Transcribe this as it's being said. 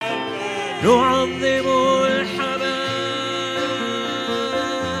نعظم الحمام،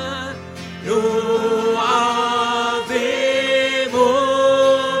 نعظم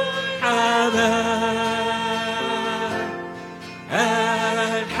الحمام،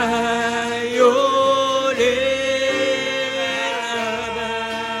 الحي للأبد،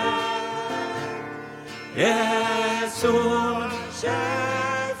 يسوع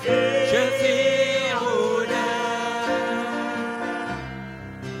شفيعنا.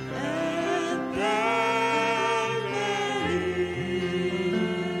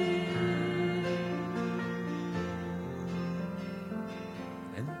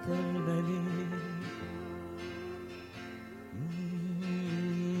 أنت الملك،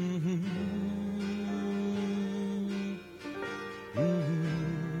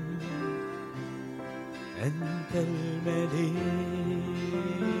 أنت الملك،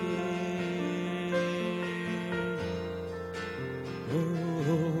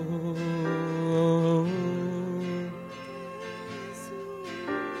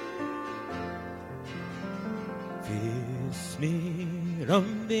 في اسم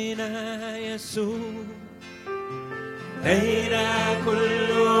ربنا يسوع أتينا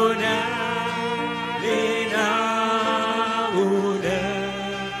كلنا لنعبد،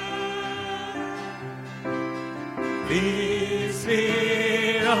 باسم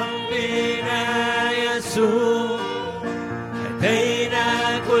ربنا يسوع أتينا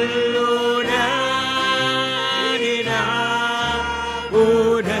كلنا لنعبد،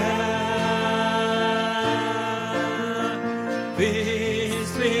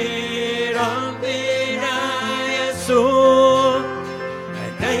 باسم ربنا يسوع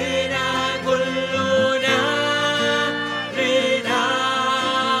أتينا كلنا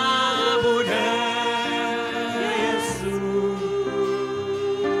لنعبد يسوع،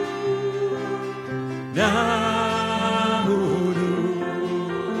 نعبد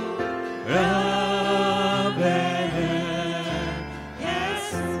ربنا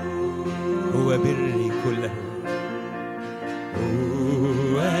يسوع. هو بري كله،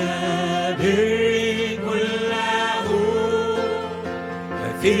 هو بري كله،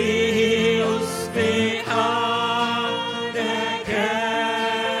 وفيه أصبح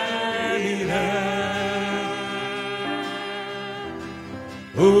كاملا.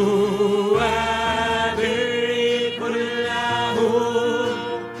 هو بري كله،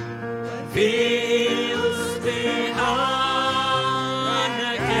 وفيه أصبح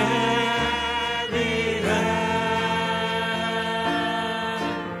كاملا.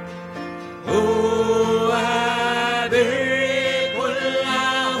 هو بري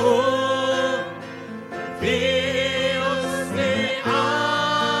كله، في أصبح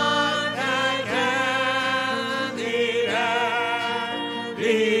كاملا.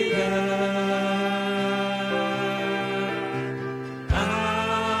 لذا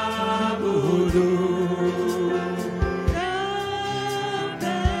أعبد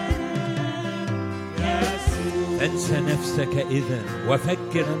أنسى نفسك إذن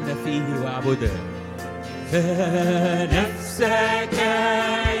وفكرن فيه واعبده، فنفسك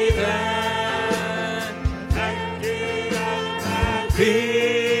إذن فكرن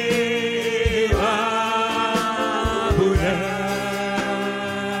فيه واعبده،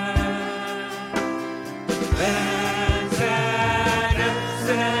 فانسى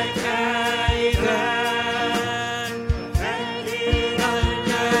نفسك إذن فكرن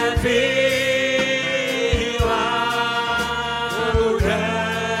فيه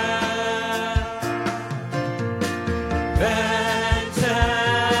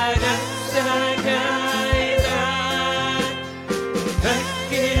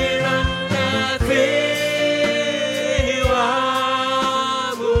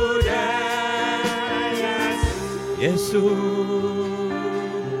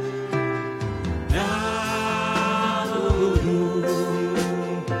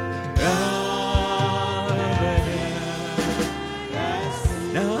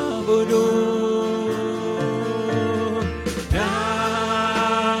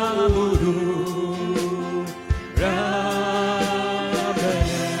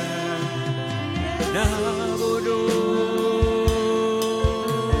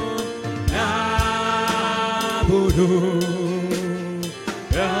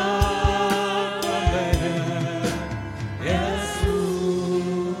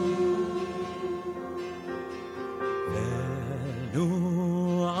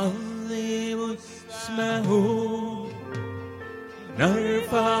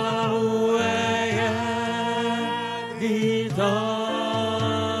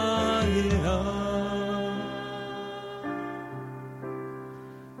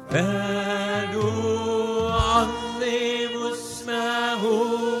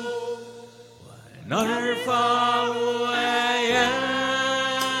نرفع أيادي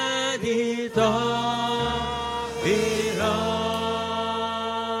طاهرة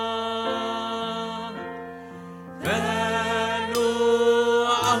فلنعظم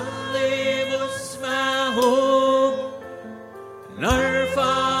اسمه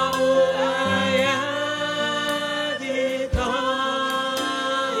نرفع أيادي طاهرة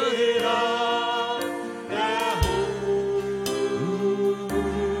له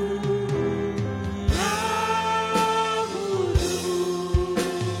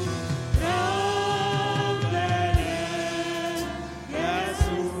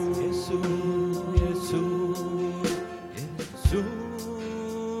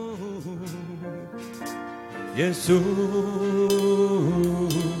يسوع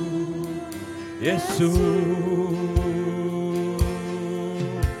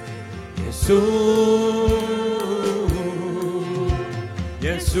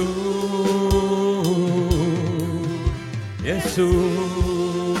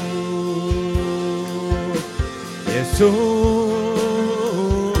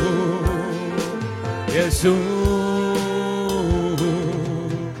يسوع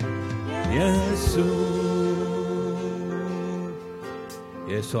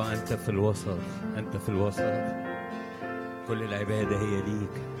يسوع أنت في الوسط، أنت في الوسط. كل العبادة هي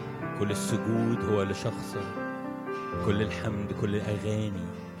ليك، كل السجود هو لشخصك، كل الحمد، كل الأغاني،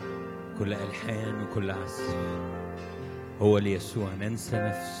 كل ألحان وكل عزف هو ليسوع.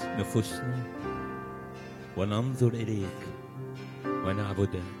 ننسى نفوسنا وننظر إليك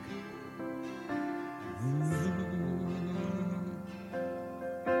ونعبدك.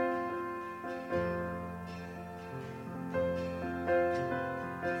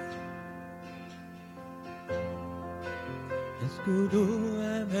 أسجد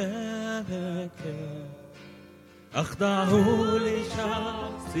أمامك أخضع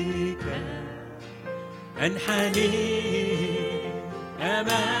لشخصك أنحني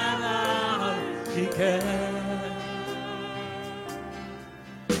أمام عرشك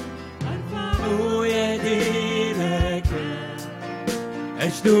أرفع يدي لك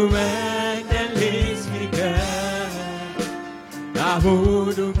أشد مجدا لاسمك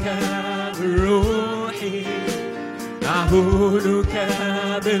أعبدك بالروح أعبدك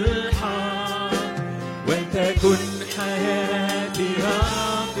بالحق ولتكن حياتي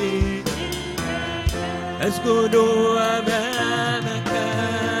ربي. أسجد أمامك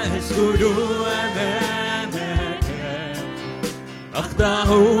أسجد أمامك أخضع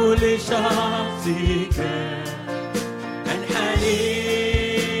لشخصك أنحني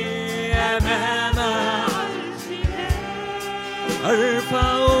أمام عرشك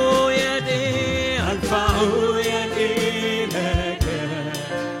أرفع يدي لك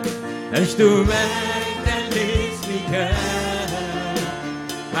أشد مجدا لاسمك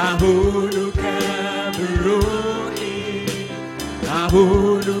أعبدك بالروح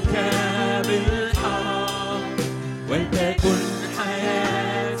أعبدك بالحق ولتكن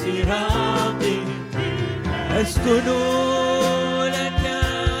حياتي ربي. أسجد لك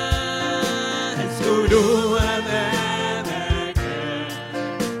أسجد أمامك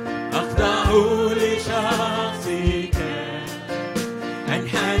أخضع لشخصك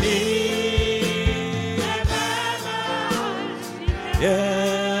أنحني أمام عرشك يا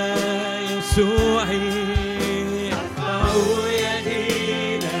يسوعي. أرفع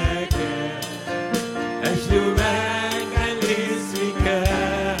يدي لك أشد مجدا لاسمك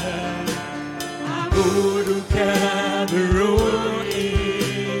أعبدك بالروح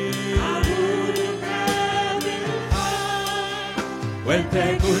أعبدك بالحق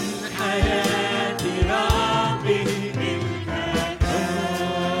ولتكن حياتي ربي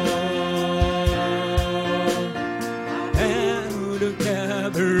أعبدك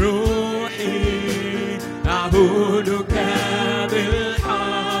بالروح أعبدك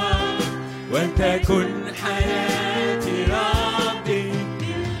بالحق ولتكن حياتي ربي.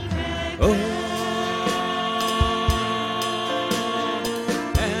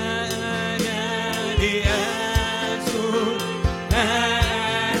 أنا لأسجد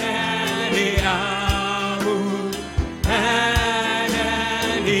أنا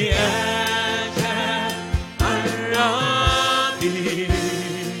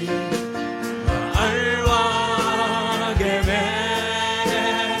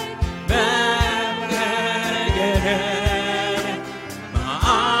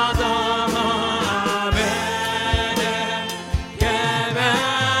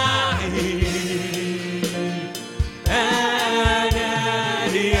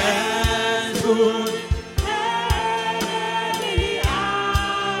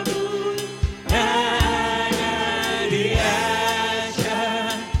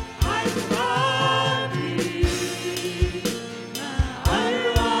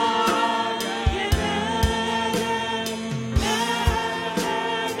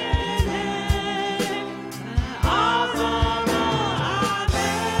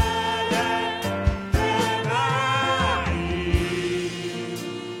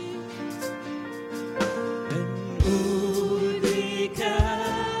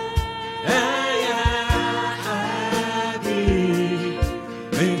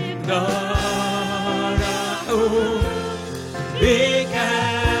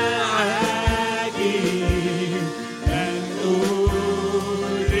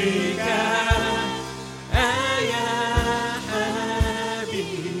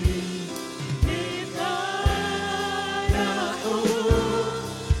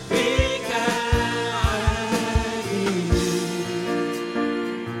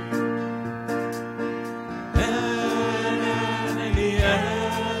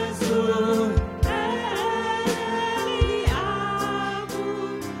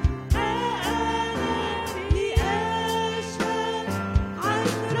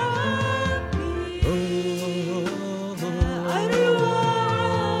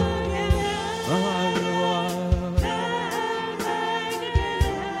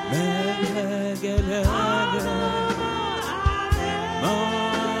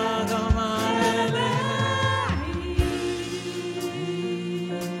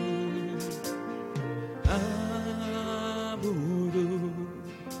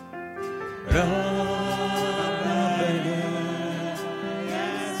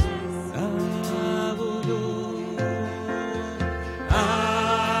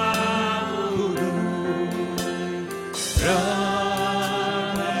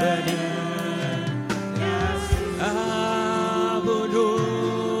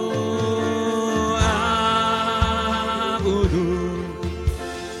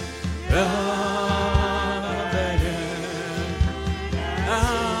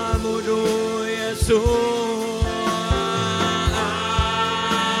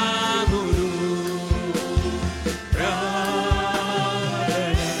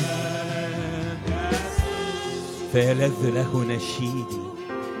فيلذ له نشيدي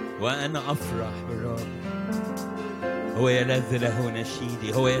وأنا أفرح بالرب. هو يلذ له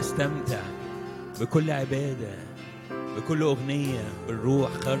نشيدي، هو يستمتع بكل عبادة، بكل أغنية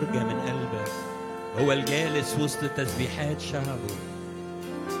بالروح خارجة من قلبك. هو الجالس وسط تسبيحات شعبه،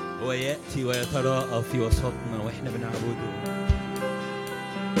 هو يأتي ويتراءى في وسطنا وإحنا بنعبده.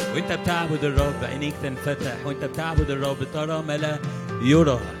 وإنت بتعبد الرب عينيك تنفتح، وإنت بتعبد الرب ترى ما لا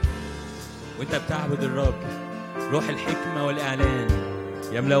يرى. وإنت بتعبد الرب روح الحكمة والإعلان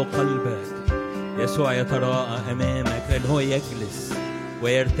يملأ قلبك. يسوع يتراءى أمامك لأن هو يجلس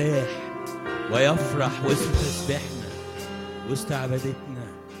ويرتاح ويفرح وسط تسبيحنا وسط عبادتنا.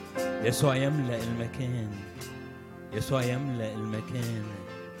 يسوع يملأ المكان، يسوع يملأ المكان.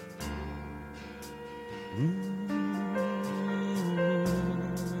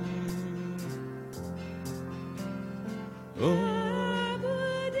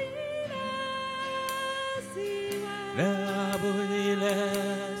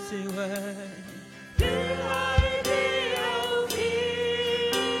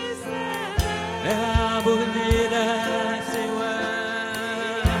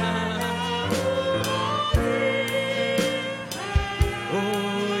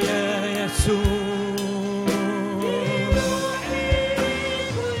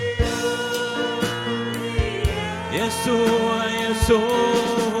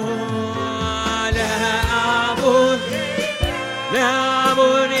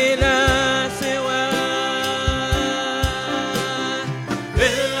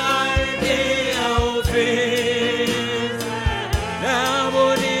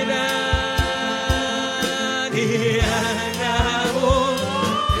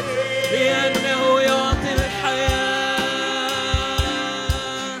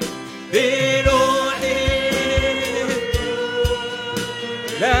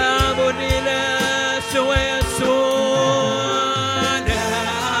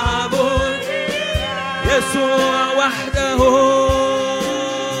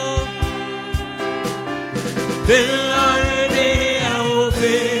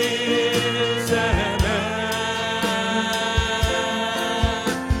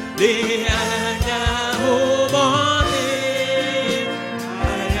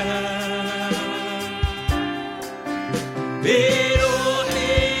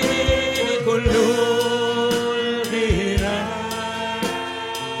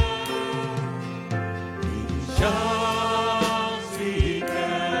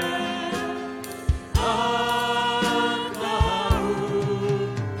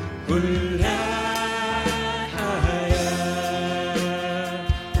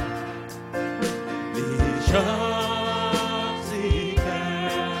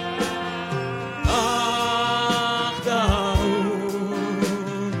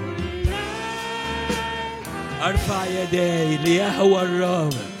 ارفع يداي ليهوى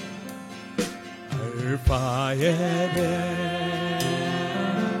الرب، ارفع يداي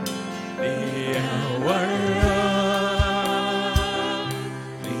ليهوى الرب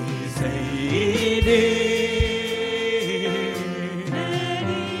لسيدي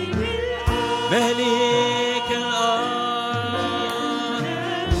ملك الارض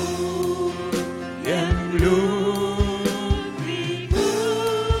يملك بكل.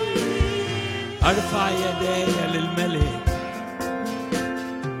 ارفع يداي للملك،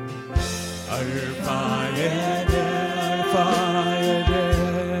 ارفع يداي، ارفع يداي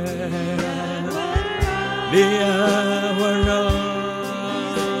ليهوى الرب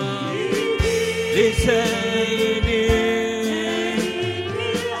لسيدي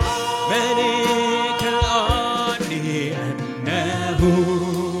ملك الارض لانه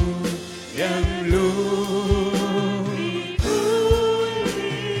يملك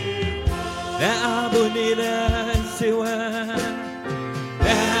لا أعبد إله سواه،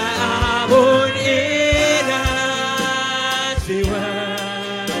 لا أعبد إله سواه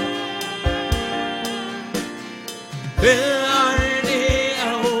في الأرض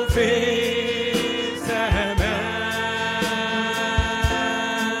أو في السماء.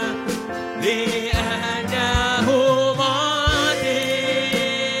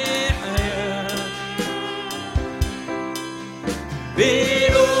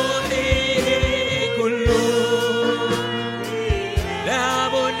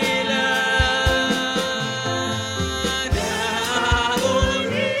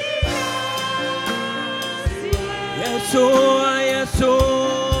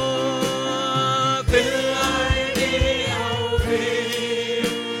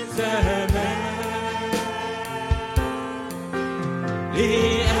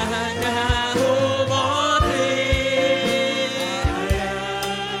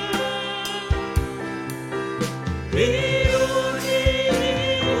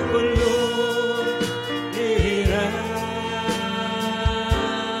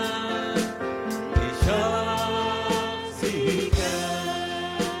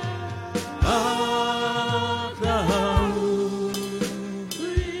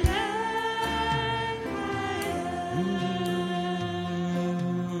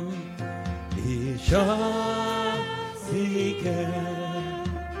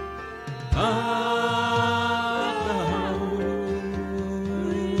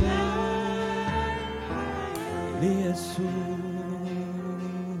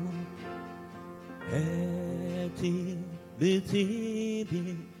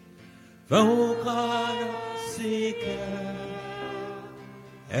 فوق رأسك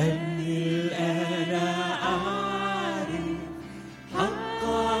أني الآن أعرف حق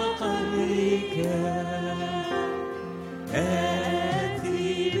قولك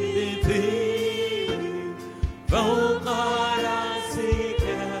آتي بطيب فوق رأسك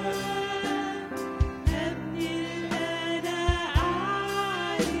أني الآن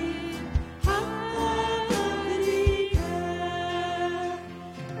أعرف حق قولك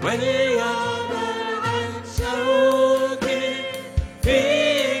وليعمل عن شوق في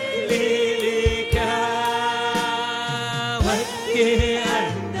إكليلك وجه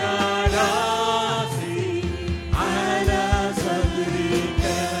أن راسي على صدرك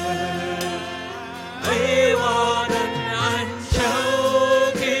عوضا عن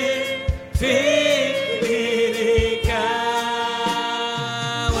شوق في إكليلك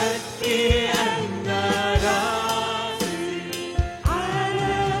وجه أن راسي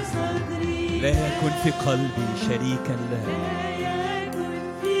على صدرك لا يكن في قلبي شريكا لك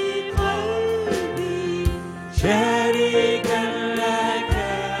شريكا لك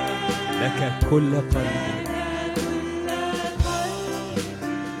لك كل قلبي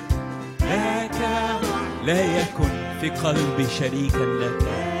لك لا يكن في قلبي شريكا لك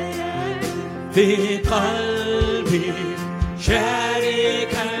في قلبي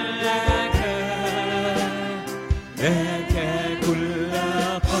شريكا لك لك كل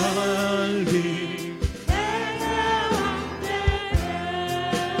قلبي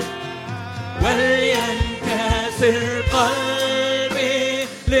ولينكسر قلبي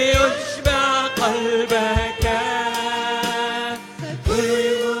ليشبع قلبك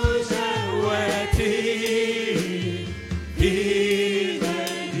كل شهوتي في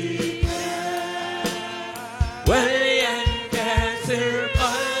مجدك ولينكسر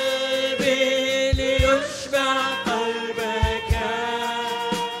قلبي ليشبع قلبك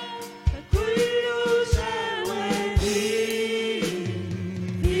كل شهوتي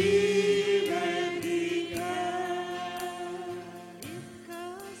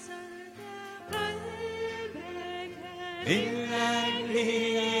إنني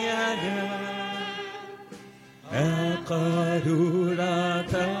أنا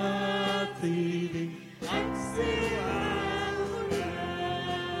قارورة الطيب أكسر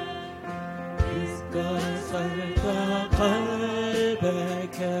إذ كسرت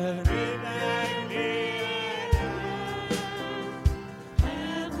قلبك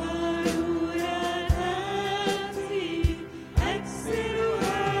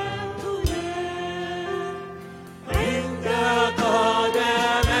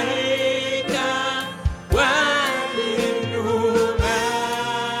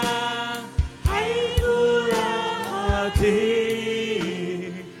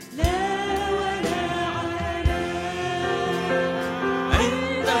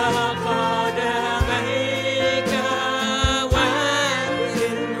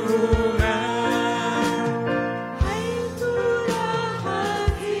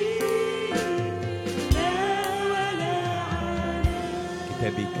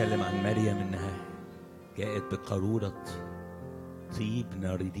بيتكلم عن مريم انها جاءت بقارورة طيب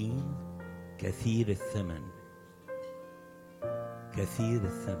ناردين كثير الثمن كثير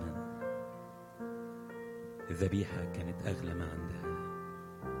الثمن. الذبيحة كانت أغلى ما عندها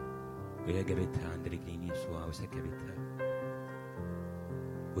وهي جابتها عند رجلين يسوع وسكبتها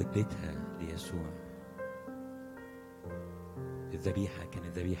وادتها ليسوع. الذبيحة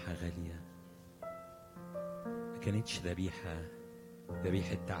كانت ذبيحة غالية، ما كانتش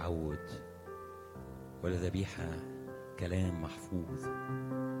ذبيحة تعود ولا ذبيحة كلام محفوظ،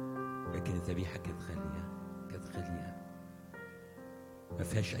 لكن الذبيحة كانت غالية ما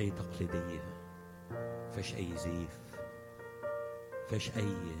فيهاش أي تقليدية، ما فيهاش أي زيف، ما فيهاش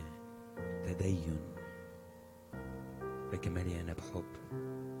أي تدين، لكن مليانة بحب.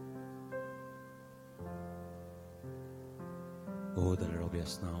 وهو ده اللي الرب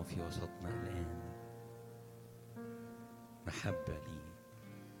يصنعه في وسطنا الآن. محبة لي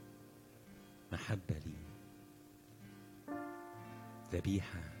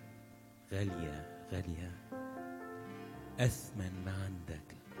ذبيحة غالية غالية، أثمن ما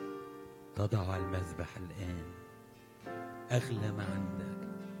عندك تضع على المذبح الآن. أغلى ما عندك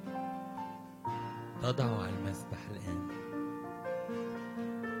تضع على المذبح الآن،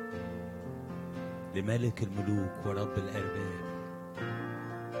 لملك الملوك ورب الأرباب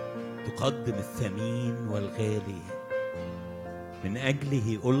تقدم الثمين والغالي. من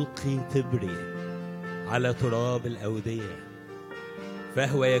أجله ألقي طبري على تراب الأودية،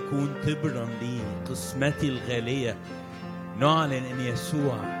 فهو يكون طبرا لي قسمتي الغالية. نعلن أن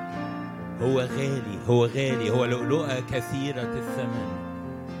يسوع هو غالي، هو غالي، هو لؤلؤة كثيرة الثمن.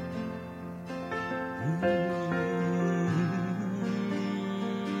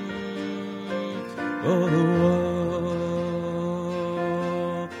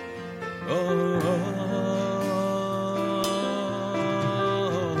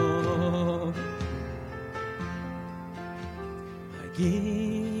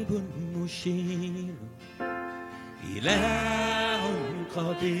 عجيب مشير، إله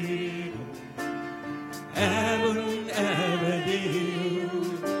قدير، آب أبدي،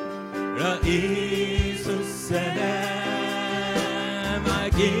 رئيس السلام.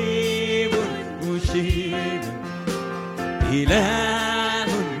 عجيب مشير،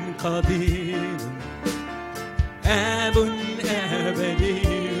 إله قدير، آب أبدي.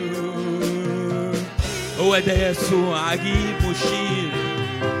 هو ده يسوع، عجيب مشير،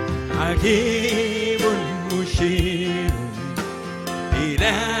 عجيب مشير،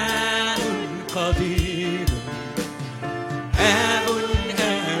 إله قدير، آب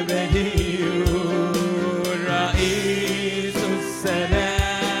أبدي، رئيس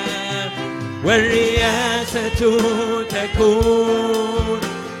السلام. والرياسة تكون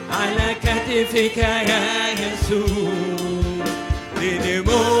على كتفك يا يسوع،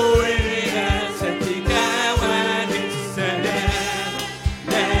 لنمو رياستك وللسلام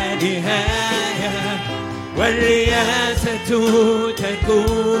لا نهاية. والرياسة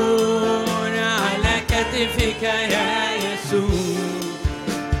تكون على كتفك يا يسوع،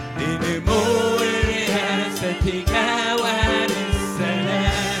 لنمو رياستك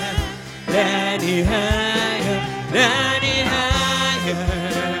وللسلام لا نهاية، لا نهاية،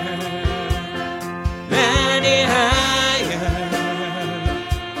 لا نهاية.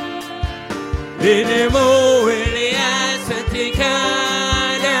 لنمو رياستك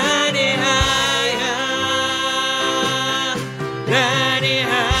لا نهاية، لا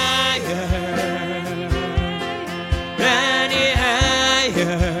نهاية، لا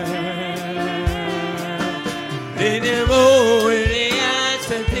نهاية. لنمو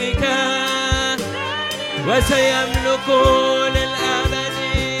رياستك وسيملك للأبد،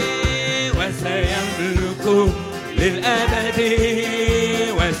 وسيملك للأبد،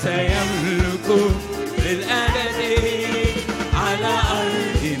 وسيملك للأبد على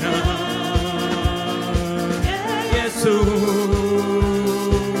أرضنا يسوع.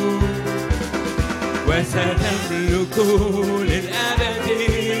 وستملك للأبد،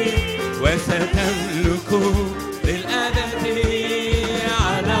 وستملك للأبد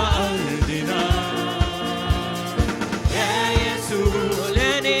على أرضنا يا يسوع.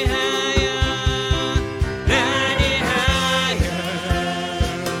 لا نهاية، لا نهاية،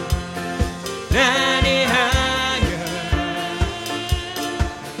 لا نهاية.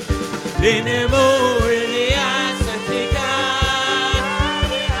 لنمو رياستك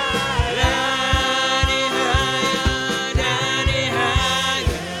لا نهاية، لا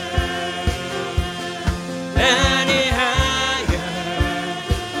نهاية، لا نهاية.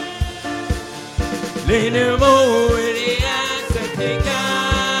 لنمو رياستك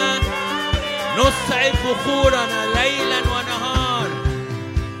نصعد بخورنا ليلا ونهار،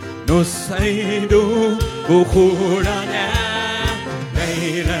 نصعد بخورنا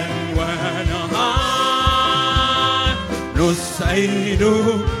ليلا ونهار، نصعد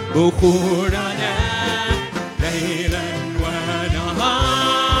بخورنا ليلا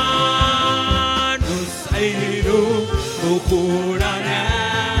ونهار، نصعد بخورنا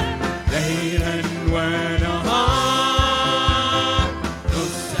ليلا ونهار،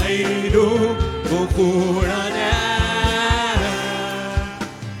 نصعد بخورنا.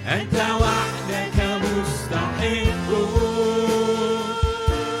 أنت وحدك مستحق،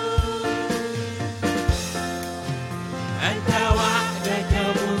 أنت وحدك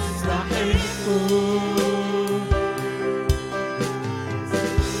مستحق.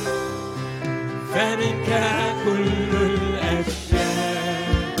 فمنك كل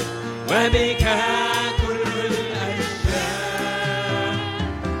الأشياء، وبك كل الأشياء،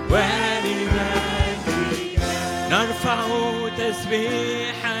 ولمجدك نرفع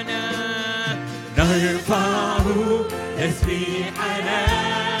تسبيحنا، نرفع تسبيحنا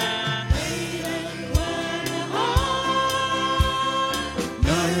ليلا ونهار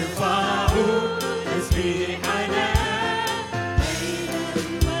نرفع تسبيحنا ليلا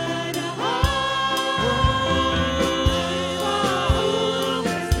ونهار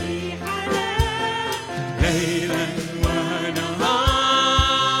تسبيحنا ليلا ونهار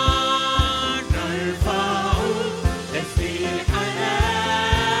نرفع تسبيحنا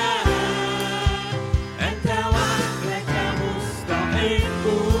أنت وحدك مستحق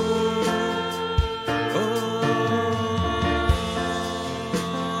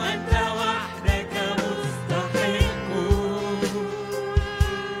أنت وحدك مستحق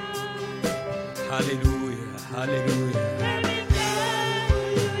هللويا هللويا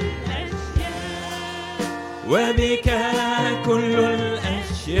وبك كل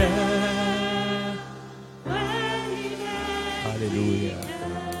الأشياء هللويا.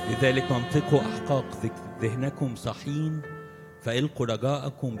 لذلك منطقوا أحقاق ذهنكم صحين فإلقوا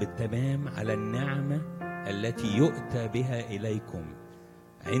رجاءكم بالتمام على النعمة التي يؤتى بها إليكم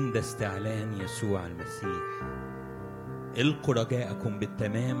عند استعلان يسوع المسيح. إلقوا رجاءكم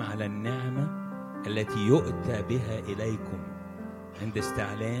بالتمام على النعمة التي يؤتى بها إليكم عند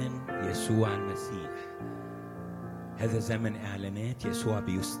استعلان يسوع المسيح. هذا زمن إعلانات. يسوع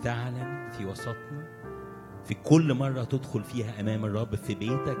بيستعلن في وسطنا في كل مرة تدخل فيها أمام الرب في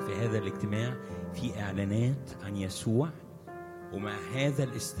بيتك. في هذا الاجتماع في إعلانات عن يسوع، ومع هذا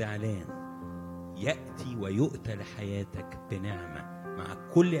الاستعلان يأتي ويؤتى لحياتك بنعمة. مع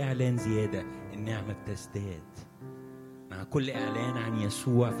كل إعلان زيادة النعمة بتزداد. مع كل إعلان عن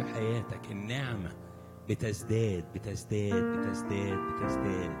يسوع في حياتك النعمة بتزداد بتزداد بتزداد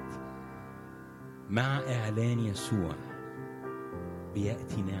بتزداد. مع إعلان يسوع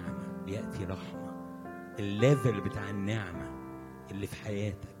بيأتي نعمة، بيأتي رحمة. الليفل بتاع النعمة اللي في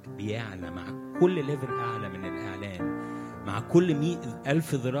حياتك بيعلى مع كل ليفل أعلى من الإعلان. مع كل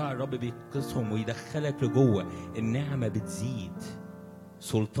 100,000 ذراع الرب بيقصهم ويدخلك لجوه. النعمة بتزيد،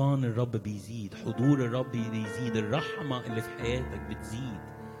 سلطان الرب بيزيد، حضور الرب بيزيد، الرحمة اللي في حياتك بتزيد.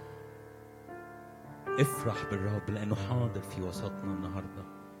 افرح بالرب لأنه حاضر في وسطنا النهاردة.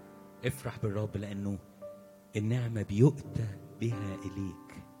 افرح بالرب لأنه النعمة بيؤتى بها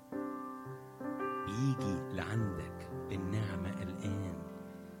إليك، بيجي لعندك بالنعمة الآن.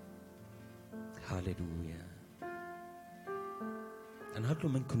 هاليلويا. أنا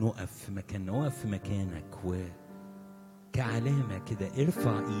هطلب منكم نقف في مكانك وكعلامة كده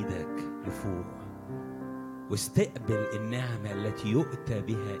ارفع إيدك لفوق واستقبل النعمة التي يؤتى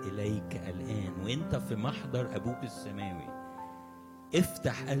بها إليك الآن وإنت في محضر أبوك السماوي.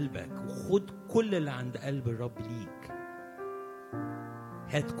 افتح قلبك وخد كل اللي عند قلب الرب ليك.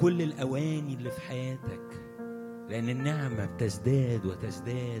 هات كل الأواني اللي في حياتك، لأن النعمة بتزداد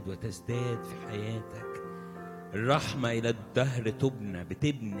وتزداد وتزداد في حياتك. الرحمة إلى الدهر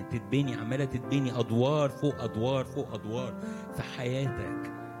تتبني عمالة تتبني أدوار فوق أدوار فوق أدوار في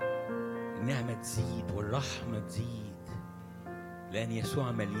حياتك. النعمة تزيد والرحمة تزيد، لأن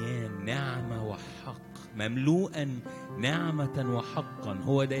يسوع مليان نعمة وحق، مملوءا نعمة وحقا.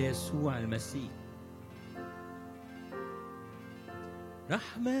 هو ده يسوع المسيح.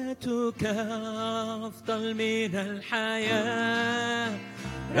 رحمتك أفضل من الحياة،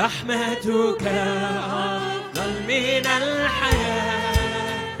 رحمتك أفضل من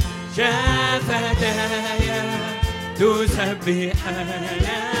الحياة. شفتاي تسبحانك،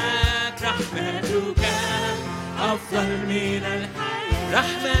 رحمتك أفضل من الحياة.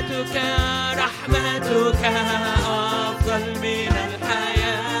 رحمتك أفضل من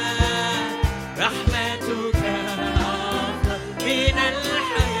الحياة، رحمتك أفضل من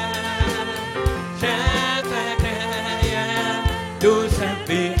الحياة. شفتاي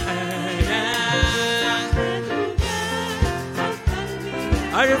تسبحانك.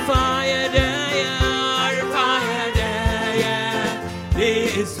 أرفع يداي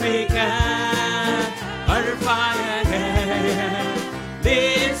لاسمك، أرفع يداي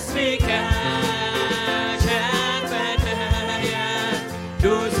لاسمك. شفتاي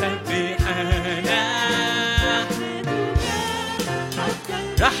تسبحانك.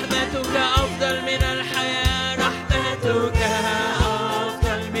 رحمتك أفضل من الحياة، رحمتك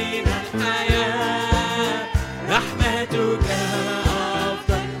أفضل من الحياة، رحمتك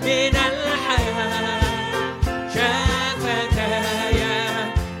أفضل من الحياة. شفتاي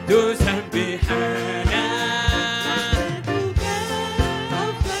تسبحانك.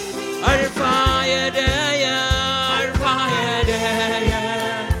 أرفع يداي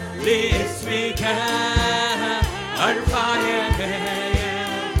لاسمك، أرفع يداي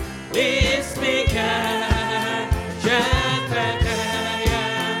لاسمك. شفتاي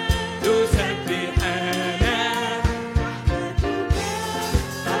تسبحانك.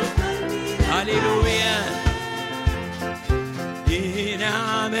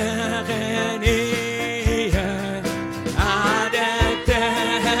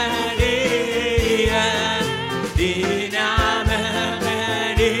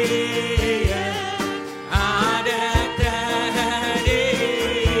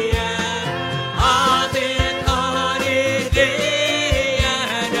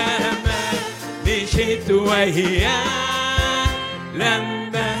 مشيت وياه،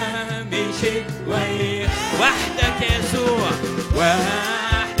 لما مشيت وياه. وحدك يسوع،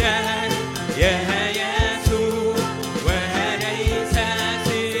 وحدك يا يسوع، وليس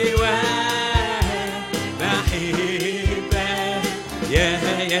سواك. بحبك يا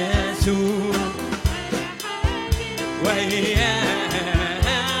يسوع وياك.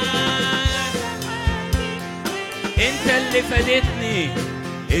 انت اللي فادتني،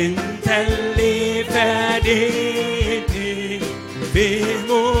 انت اللي فادتني في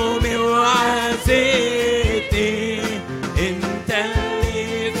همومي وعزتني. انت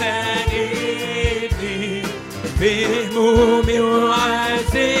اللي فادتني في همومي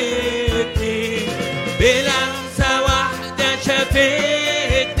وعزتني. بلمسة واحدة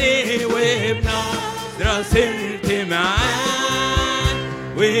شافتني، وبنظرة صرت معاك،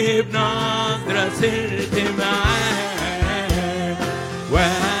 وبنظرة صرت معاك.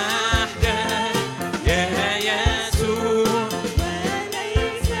 وحدك يا يسوع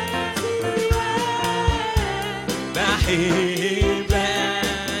وليس سواك. بحبك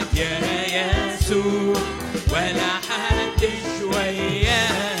يا يسوع ولا حدش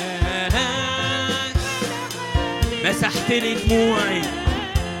وياك. مسحت لي دموعي،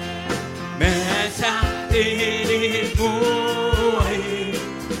 مسحت لي دموعي،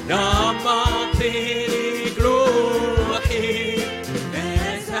 ضمت لي جروحي.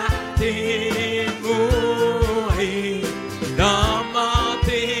 مسحت لي دموعي، ضمت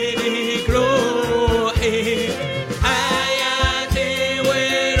لي جروحي. حياتي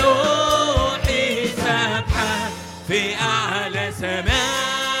وروحي سابحة في أعلى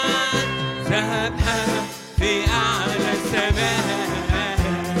سماء، سابحة في أعلى سماء.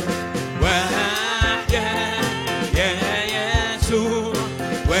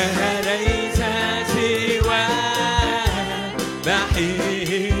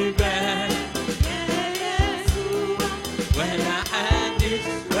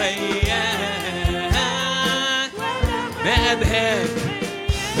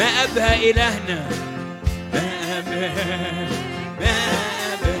 ما أبهى إلهنا، ما أبهى، ما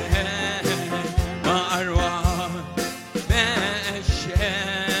أبهى، ما أروع، ما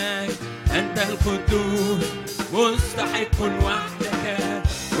أشهاك. أنت القدوس مستحق وحدك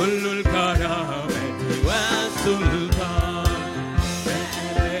كل الكرامة والسلطان. ما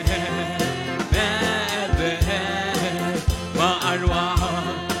أبهى، ما أبهى، ما أروع،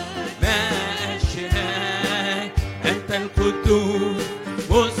 ما أشهاك. أنت القدوس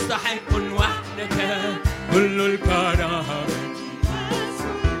مستحق وحدك كل الكرامة.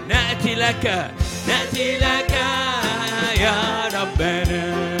 نأتي لك، نأتي لك يا ربنا،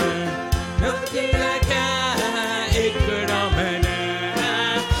 نأتي لك إكرامنا،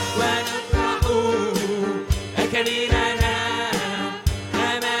 ونفرح أكليلنا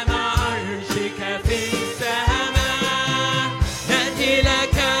أمام عرشك في السماء. نأتي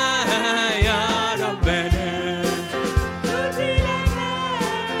لك يا ربنا،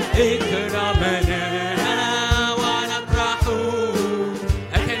 إكرامنا، ونفرح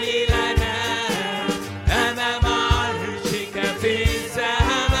أكليلنا أمام عرشك في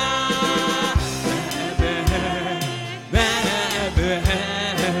السماء. ما أبهى،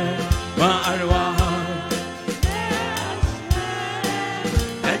 ما أروع،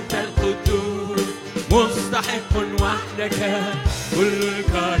 أنت القدوس مستحق وحدك كل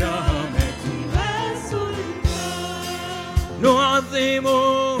الكرامة والسلطان.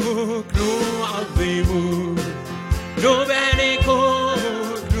 نعظمك، نعظمك، نباركك،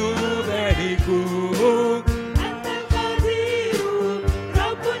 نباركك. أنت القدير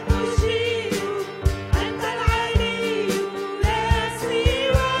رب مشير، أنت العلي لا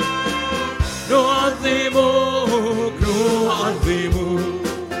سواك. نعظمك، نعظمك،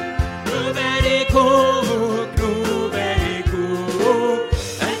 نباركك، نباركك.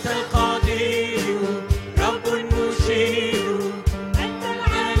 أنت القدير رب مشير، أنت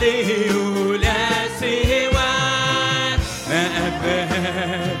العلي لا سواك. ما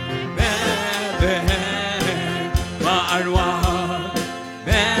أبهى، ما أبهى، ما أروع،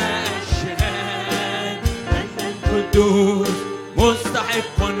 ما أشهاك. أنت القدوس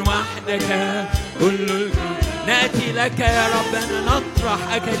مستحق وحدك كل الكرامة. نأتي لك يا ربنا، نطرح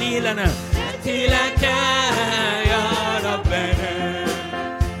أكليلنا. نأتي لك يا ربنا،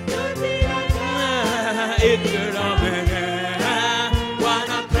 إكرامنا،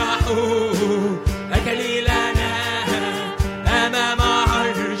 ونطرح أكليلنا أمام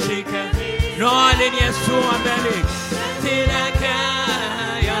عرشك. نعلن يسوع ملك. نأتي لك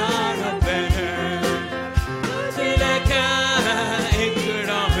يا ربنا، نأتي لك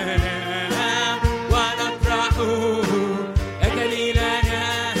إكرامنا، ونطرح أكليلنا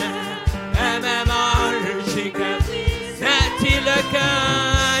أمام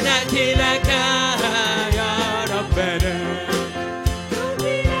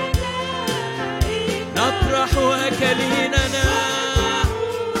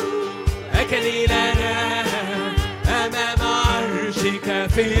هيكلي لنا أمام عرشك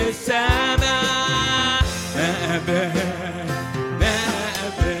في السماء. ما أبهى ما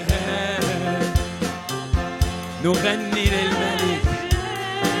أبهى نغني للملك.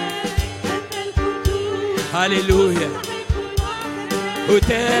 هاليلويا.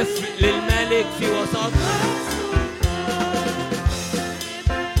 هتاف للملك في وسطنا.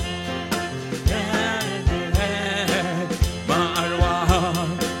 ما أروع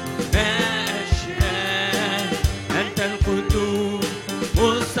ما أشهى أنت القدوس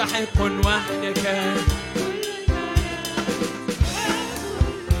مستحق وحدك.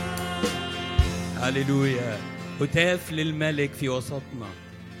 هاليلويا. هتاف للملك في وسطنا.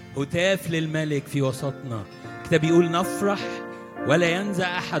 هتاف للملك في وسطنا. الكتاب بيقول نفرح ولا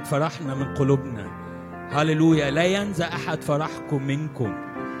ينزع أحد فرحنا من قلوبنا. هاليلويا. لا ينزع أحد فرحكم منكم.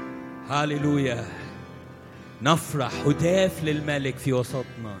 هاليلويا. نفرح. هتاف للملك في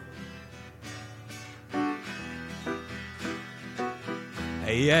وسطنا.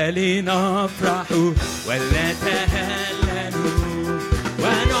 هيا لنفرح ولنتهلل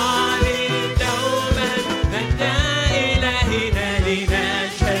ونعلن دوما مجد إلهنا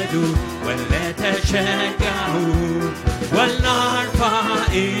لنشهد ولنتشجع ولنرفع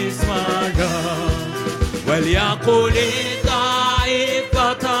اسم الرب. وليقول الضعيف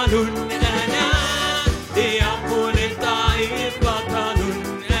بطل أنا. ليقول الضعيف بطل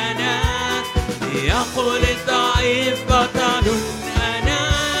أنا. ليقول الضعيف بطل أنا.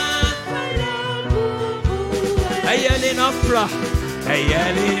 هيا لنفرح. هيا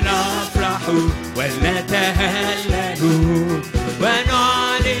لنفرح ولنتهلل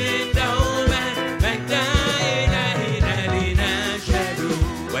ونعلن دوما مجد إلهنا لنشهد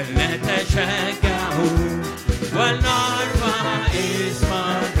ولنتشجع ولنرفع اسم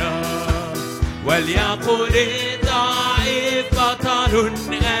الرب. وليقول الضعيف بطل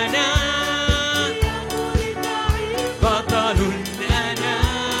أنا. بطل أنا.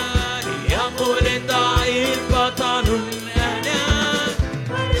 ليقول الضعيف بطل أنا.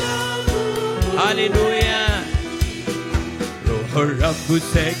 هاليلويا. روح الرب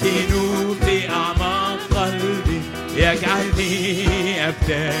الساكن في أعماق قلبي يجعلني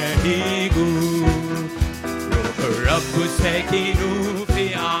أبتهج. روح الرب الساكن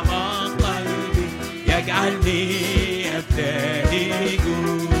في أعماق قلبي يجعلني أبتهج.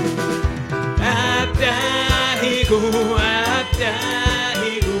 أبتهج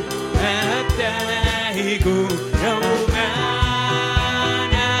أبتهج أبتهج يوما.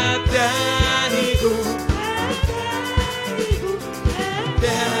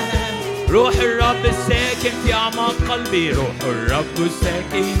 روح الرب الساكن في أعماق قلبي. روح الرب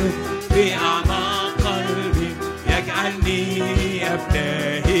الساكن في أعماق قلبي يجعلني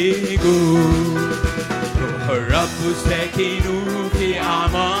أبتهج. روح الرب الساكن في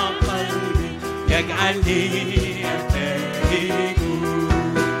أعماق قلبي يجعلني أبتهج.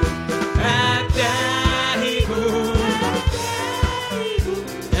 أبتهج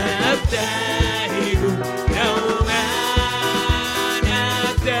أبتهج يوما.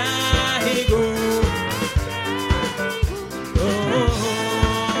 أبتهج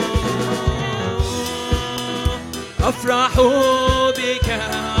أفرح بك.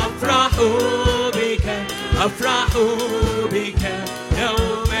 أفرح بك. أفرح بك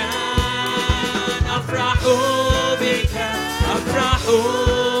يوما. أفرح بك. أفرح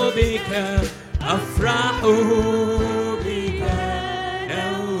بك. أفرح بك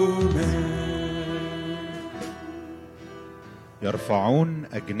يوما. يرفعون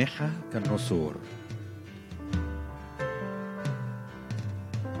أجنحة كالنسور.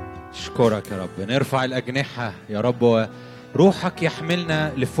 أشكرك يا رب. نرفع الأجنحة يا رب وروحك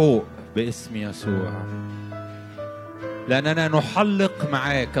يحملنا لفوق باسم يسوع. لأننا نحلق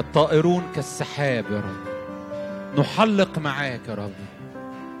معاك. الطائرون كالسحاب يا رب. نحلق معاك يا رب.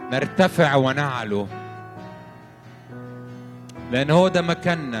 نرتفع ونعلو. لأن هو ده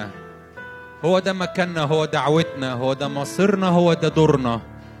مكاننا. هو ده مكاننا. هو دعوتنا. هو ده مصيرنا. هو ده دورنا.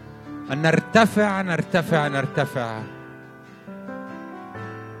 أن نرتفع نرتفع نرتفع.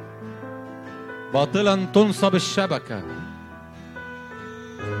 باطلا تنصب الشبكة.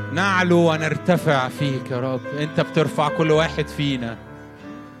 نعلو ونرتفع فيك يا رب. أنت بترفع كل واحد فينا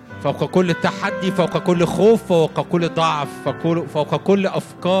فوق كل تحدي، فوق كل خوف، فوق كل ضعف، فوق كل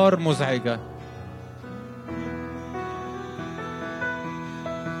أفكار مزعجة.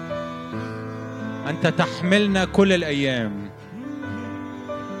 أنت تحملنا كل الأيام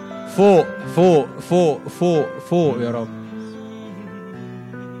فوق فوق فوق فوق فوق يا رب.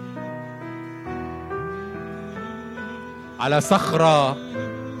 على صخرة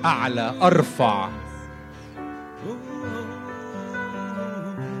أعلى أرفع.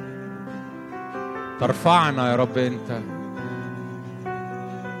 ترفعنا يا رب أنت.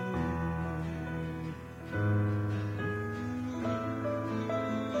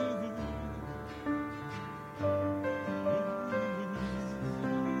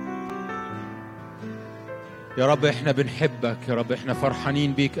 يا رب احنا بنحبك يا رب، احنا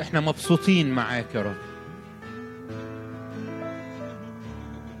فرحانين بيك، احنا مبسوطين معاك يا رب.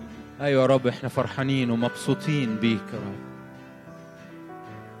 ايوه يا رب احنا فرحانين ومبسوطين بيك يا رب.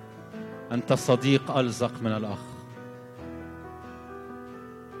 انت صديق ألزق من الأخ.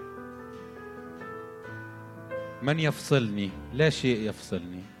 من يفصلني؟ لا شيء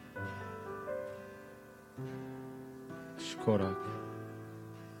يفصلني. أشكرك.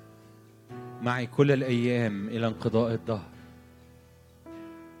 معي كل الأيام إلى انقضاء الدهر.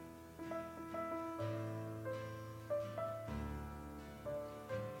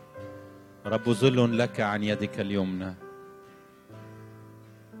 رب ظل لك عن يدك اليمنى.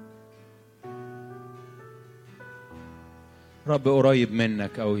 رب قريب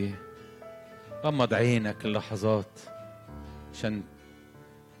منك قوي. غمض عينك اللحظات عشان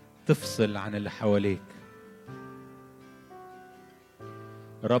تفصل عن اللي حواليك.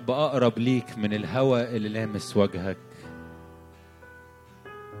 رب أقرب ليك من الهواء اللي لامس وجهك.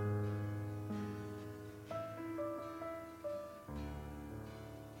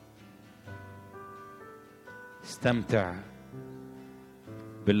 استمتع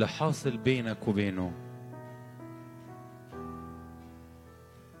باللي حاصل بينك وبينه.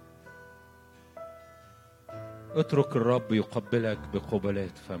 اترك الرب يقبلك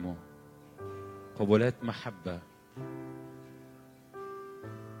بقبلات فمه، قبلات محبة،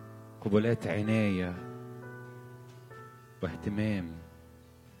 قبلات عناية واهتمام،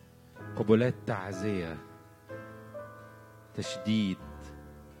 قبلات تعزية، تشديد،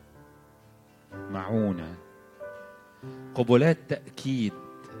 معونة، قبلات تأكيد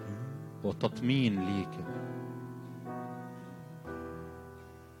وتطمين ليك.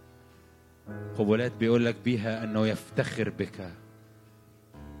 قبلات بيقولك بيها أنه يفتخر بك،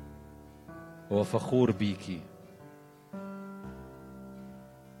 هو فخور بيكي.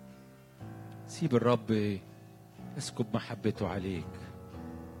 سيب الرب يسكب محبته عليك.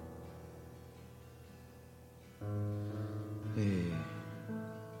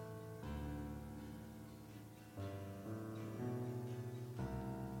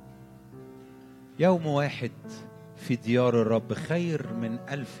 يوم واحد في ديار الرب خير من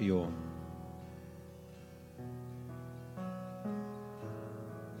 1000 يوم.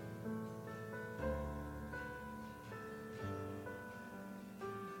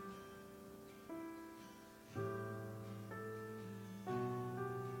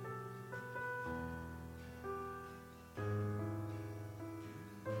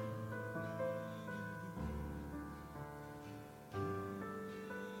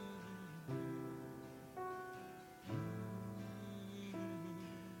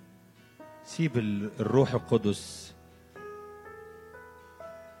 سيب الروح القدس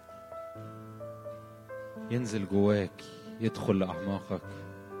ينزل جواك، يدخل لأعماقك،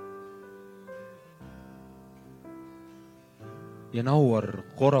 ينور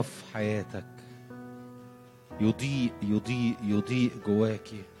غرف حياتك، يضيء يضيء يضيء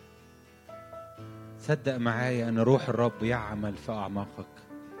جواكي. صدق معايا أن روح الرب يعمل في أعماقك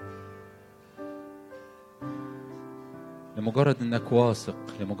لمجرد أنك واثق،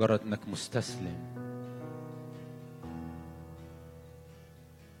 لمجرد أنك مستسلم.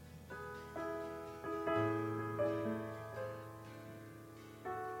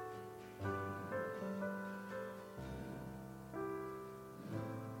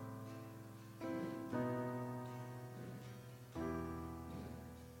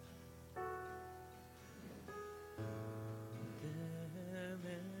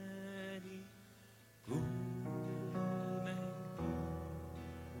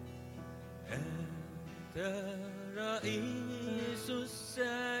 رئيس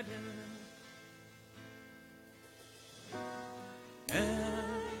السلام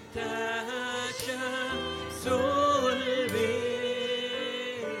أنت شمس البر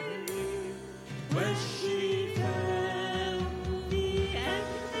والشفاء في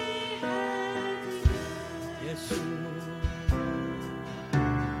أجنحتك يسوع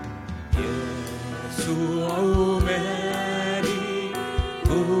يسوع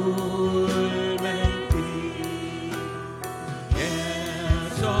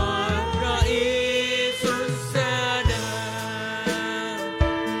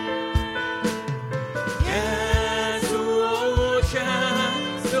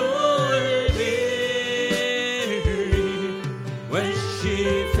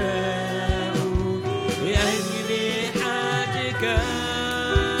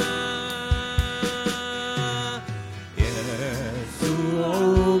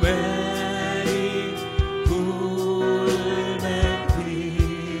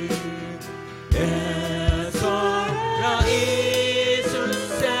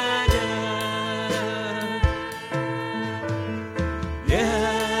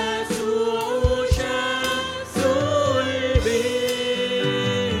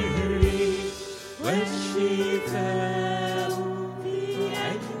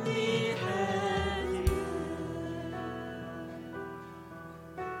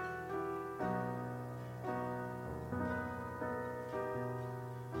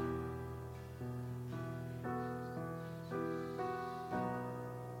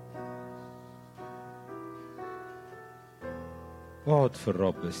اقعد في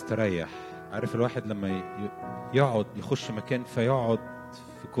الرب، استريح. عارف الواحد لما يقعد يخش مكان فيقعد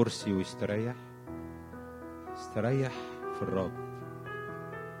في كرسي ويستريح؟ استريح في الرب،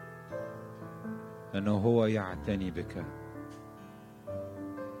 لأنه هو يعتني بك.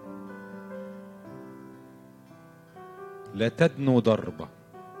 لا تدنو ضربة،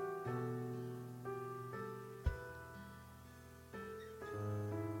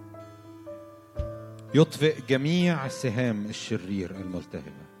 يطفئ جميع سهام الشرير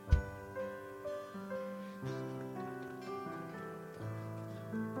الملتهبة.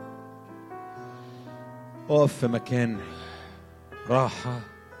 اقف في مكان راحة،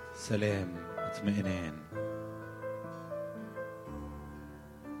 سلام، اطمئنان.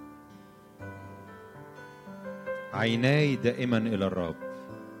 عيناي دائما إلى الرب،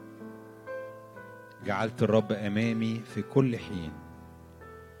 جعلت الرب أمامي في كل حين.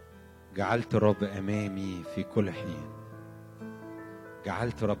 جعلت الرب أمامي في كل حين.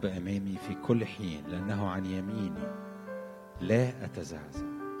 جعلت الرب أمامي في كل حين، لأنه عن يميني لا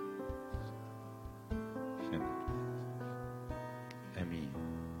أتزعزع. آمين.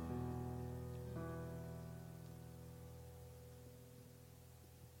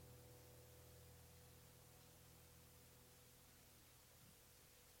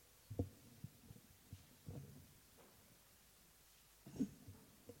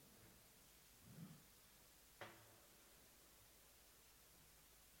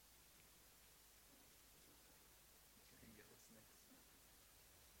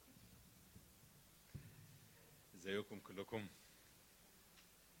 ازيكم كلكم؟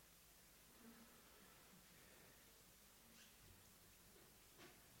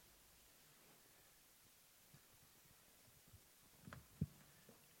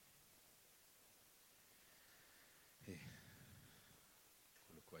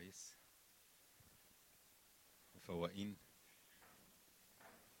 كله كويس؟ مفوقين؟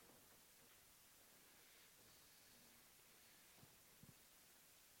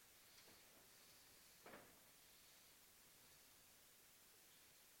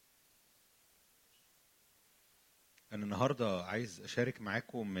 أنا النهاردة عايز أشارك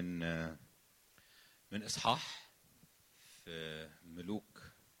معاكم من إصحاح في ملوك.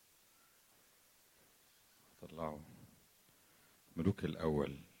 طلعوا ملوك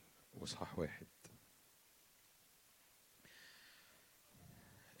الأول وإصحاح 1.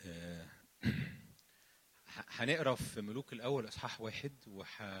 هنقرا في ملوك الأول إصحاح 1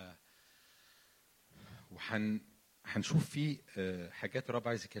 هنشوف فيه حاجات الرب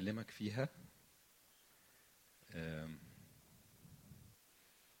عايز يكلمك فيها.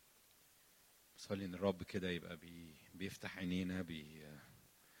 صلي ان الرب كده يبقى بيفتح عينينا،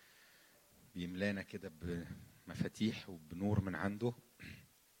 بيملانا كده بمفاتيح وبنور من عنده.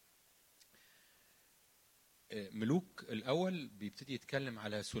 ملوك الأول بيبتدي يتكلم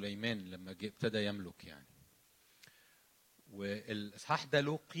على سليمان لما ابتدى يملك يعني. والإصحاح ده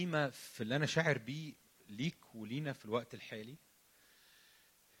له قيمة في اللي أنا شاعر بيه ليك ولينا في الوقت الحالي،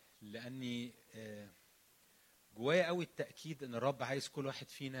 لأني جوايا قوي التأكيد إن الرب عايز كل واحد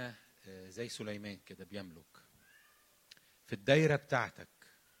فينا زي سليمان كده بيملك في الدايرة بتاعتك.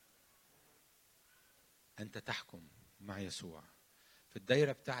 أنت تحكم مع يسوع في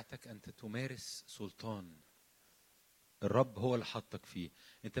الدايرة بتاعتك، أنت تمارس سلطان الرب هو اللي حطك فيه.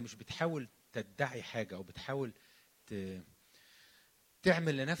 أنت مش بتحاول تدعي حاجة أو بتحاول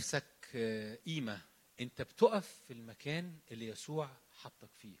تعمل لنفسك قيمة. أنت بتقف في المكان اللي يسوع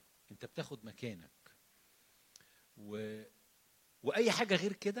حطك فيه، أنت بتاخد مكانك. وأي حاجة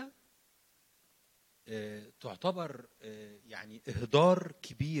غير كده تعتبر يعني إهدار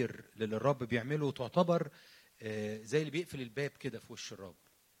كبير للي الرب بيعمله، وتعتبر زي اللي بيقفل الباب كده في وش الرب،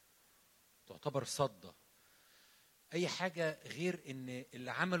 تعتبر صدة. أي حاجة غير إن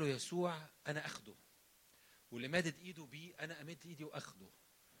اللي عمله يسوع أنا أخده، واللي مادد إيده بيه أنا أمد إيدي وأخده،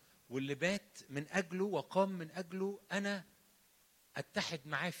 واللي بات من أجله وقام من أجله أنا أتحد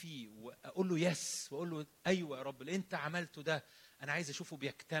معاه فيه وأقول له يس، وأقول له أيوة يا رب اللي أنت عملته ده أنا عايز أشوفه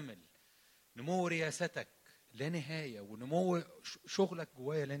بيكتمل. نمو رياستك لا نهاية، ونمو شغلك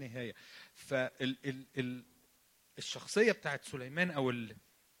جوايا لا نهاية. فالشخصية بتاعت سليمان أو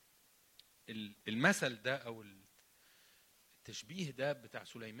المثل ده أو التشبيه ده بتاع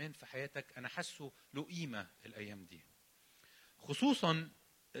سليمان في حياتك أنا حاسه له قيمة الأيام دي، خصوصا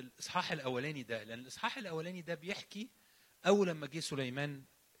الإصحاح الأولاني ده، لأن الإصحاح الأولاني ده بيحكي أول لما جه سليمان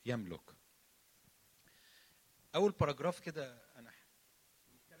يملك. أول باراجراف كده أنا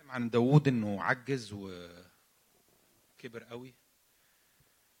بيتكلم عن داود إنه عجز وكبر قوي.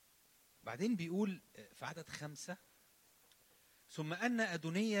 بعدين بيقول في عدد 5: ثم أن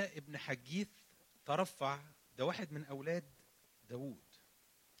أدونية ابن حجيث ترفع، ده واحد من أولاد داود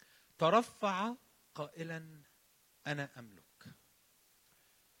ترفع قائلا أنا أملك.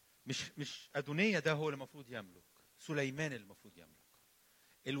 مش أدونية ده هو اللي المفروض يملك، سليمان اللي المفروض يملك.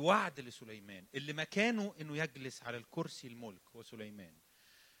 الوعد لسليمان اللي مكانه إنه يجلس على الكرسي الملك هو سليمان،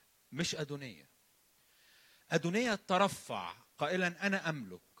 مش أدونية. أدونية ترفع قائلا أنا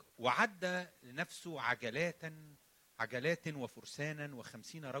أملك، وعد لنفسه عجلات وفرسانا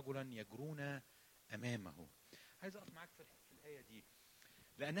و50 رجلا يجرون أمامه. عايز أقف معاك في الآية دي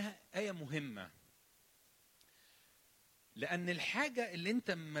لأنها آية مهمة، لأن الحاجة اللي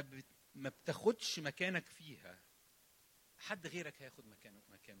أنت ما بتاخدش مكانك فيها حد غيرك هياخد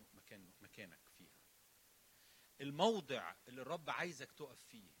مكانك فيها. الموضع اللي الرب عايزك تقف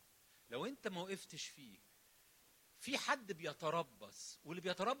فيه لو أنت ما وقفتش فيه في حد بيتربص، واللي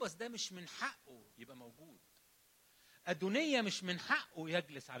بيتربص ده مش من حقه يبقى موجود. أدونية مش من حقه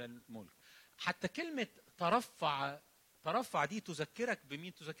يجلس على الملك. حتى كلمة ترفع دي تذكرك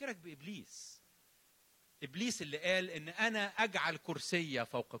بمين؟ تذكرك بإبليس. إبليس اللي قال إن أنا أجعل كرسي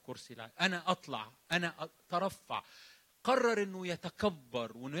فوق كرسي العالم، أنا أطلع، أنا أترفع. قرر إنه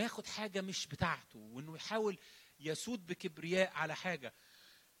يتكبر وإنه ياخد حاجة مش بتاعته وإنه يحاول يسود بكبرياء على حاجة.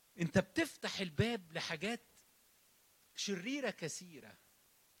 أنت بتفتح الباب لحاجات شريرة كثيرة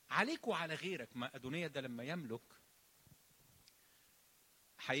عليك وعلى غيرك. ما أدونية ده لما يملك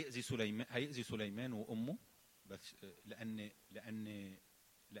هيأذي سليمان وأمه، بس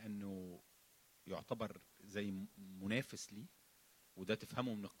لأنه يعتبر زي منافس ليه. وده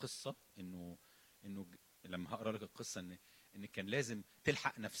تفهمه من القصة إنه لما هقرأ لك القصة إن كان لازم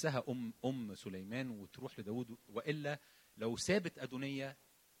تلحق نفسها أم سليمان وتروح لداود، وإلا لو سابت أدونية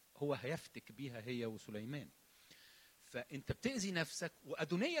هو هيفتك بيها هي وسليمان. فأنت بتأذي نفسك،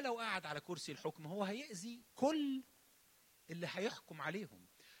 وأدونية لو قاعد على كرسي الحكم هو هيأذي كل اللي هيحكم عليهم.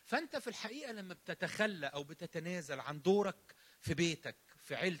 فأنت في الحقيقة لما بتتخلى أو بتتنازل عن دورك في بيتك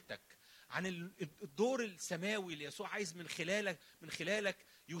في عيلتك، عن الدور السماوي اللي يسوع عايز من خلالك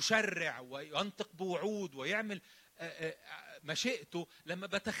يشرع وينطق بوعود ويعمل مشيئته، لما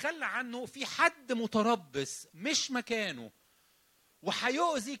بتخلى عنه في حد متربص مش مكانه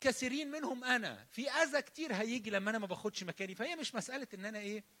وهيؤذي كثيرين منهم. أنا في أذى كتير هيجي لما أنا ما باخدش مكاني. فهي مش مسألة إن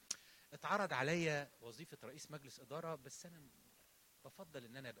أنا اتعرض عليا وظيفة رئيس مجلس إدارة بس أنا بفضل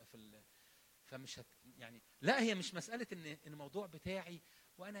إن أنا أبقى فمش يعني لا، هي مش مسألة إن الموضوع بتاعي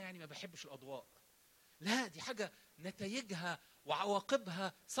وأنا ما بحبش الأضواء. لا، دي حاجة نتائجها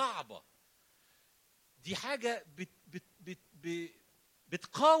وعواقبها صعبة. دي حاجة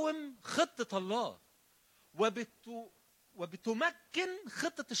بتقاوم خطة الله وبتمكن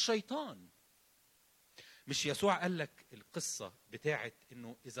خطة الشيطان. مش يسوع قال لك القصة بتاعت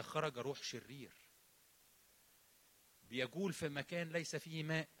إنه إذا خرج روح شرير بيجول في مكان ليس فيه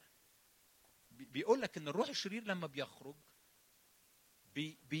ماء؟ بيقول لك إن الروح الشرير لما بيخرج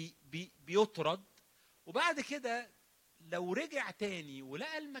بيطرد، وبعد كده لو رجع تاني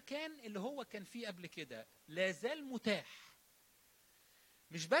ولقى المكان اللي هو كان فيه قبل كده لا زال متاح،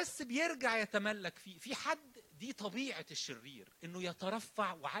 مش بس بيرجع يتملك فيه. في حد دي طبيعة الشرير إنه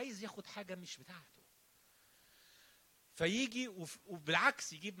يترفع وعايز ياخد حاجة مش بتاعته، فيجي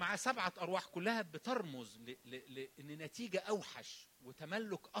وبالعكس يجيب معاه 7 أرواح كلها بترمز لأن نتيجة أوحش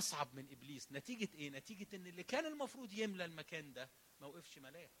وتملك أصعب من إبليس. نتيجة إيه؟ نتيجة إن اللي كان المفروض يملى المكان ده ما وقفش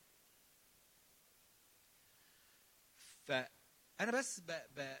ملاه. فأنا بس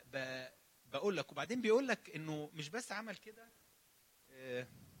بقول لك. وبعدين بيقول لك إنه مش بس عمل كده،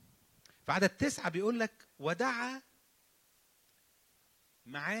 في عدد 9 بيقول لك ودعا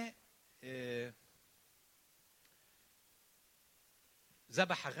معاه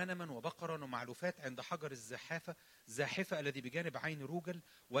ذبح غنما وبقرا ومعلوفات عند حجر الزاحفة الذي بجانب عين روجل،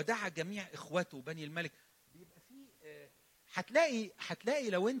 ودعا جميع إخوته بني الملك. بيبقى فيه هتلاقي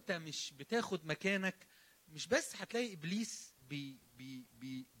لو أنت مش بتاخد مكانك، مش بس هتلاقي إبليس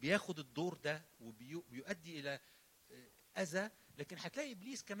بياخد الدور ده وبيؤدي إلى أذى، لكن هتلاقي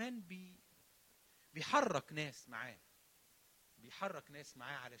إبليس كمان بيحرك ناس معاه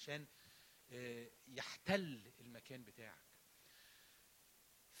علشان يحتل المكان بتاعك.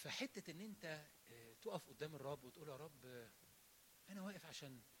 فحتة ان انت تقف قدام الرب وتقول يا رب انا واقف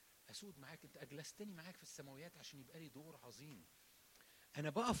عشان اسود معاك، انت اجلستني معاك في السماويات عشان يبقى لي دور عظيم. انا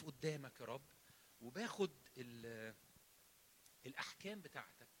بقف قدامك يا رب وباخد الاحكام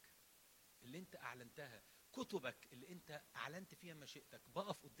بتاعتك اللي انت اعلنتها، كتبك اللي انت اعلنت فيها مشيئتك،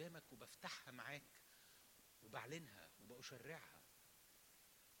 بقف قدامك وبفتحها معاك وبعلنها وبأشرعها.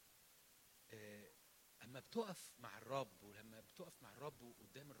 اما بتقف مع الرب، ولما بتقف مع الرب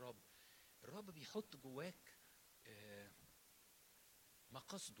وقدام الرب بيحط جواك ما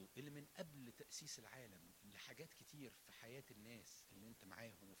قصده اللي من قبل تأسيس العالم لحاجات كتير في حياة الناس اللي انت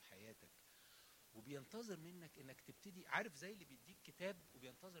معاهم وفي حياتك، وبينتظر منك انك تبتدي، عارف زي اللي بيديك كتاب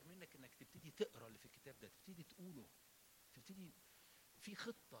وبينتظر منك انك تبتدي تقرا اللي في الكتاب ده، تبتدي تقوله، تبتدي في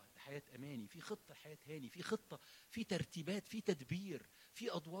خطة لحياة أماني، في خطة لحياة هاني، في خطة، في ترتيبات، في تدبير،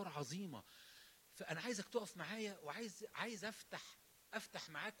 في أدوار عظيمة. فأنا عايزك تقف معايا، وعايز أفتح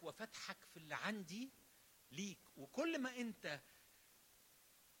معاك وفتحك في اللي عندي ليك. وكل ما أنت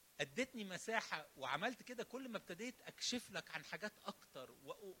اديتني مساحة وعملت كده، كل ما ابتديت أكشف لك عن حاجات أكتر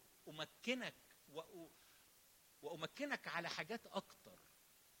وأمكنك على حاجات أكتر،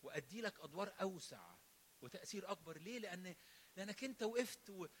 وأدي لك أدوار أوسع وتأثير أكبر. ليه؟ لأنك أنت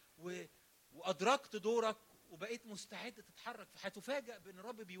وقفت وأدركت دورك وبقيت مستعد تتحرك في حياته. تفاجأ بأن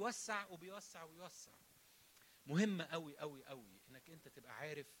الرب بيوسع وبيوسع ويوسع. مهم قوي قوي قوي إنك أنت تبقى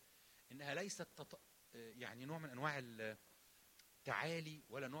عارف إنها ليست يعني نوع من أنواع التعالي،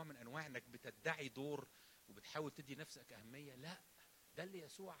 ولا نوع من أنواع إنك بتدعي دور وبتحاول تدي نفسك أهمية. لا، ده اللي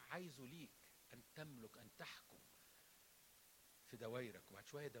يسوع عايزه ليك، أن تملك، أن تحكم في دوائرك، وبعد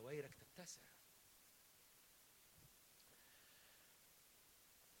شوية دوائرك تتسع.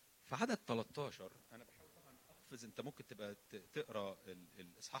 في عدد 13 أنا بحاول طبعا أقفز، أنت ممكن تبقى تقرأ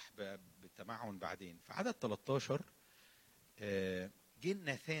الإصحاح بالتمعن بعدين. في عدد 13 جه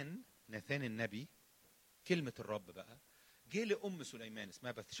ناثان النبي، كلمة الرب بقى، جه لأم سليمان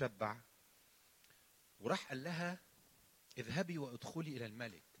اسمها بتشبع، وراح قال لها اذهبي وادخلي إلى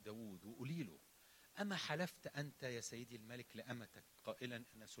الملك داود وقولي له أما حلفت أنت يا سيدي الملك لأمتك قائلا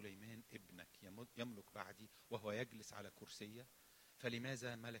أن سليمان ابنك يملك بعدي وهو يجلس على كرسي،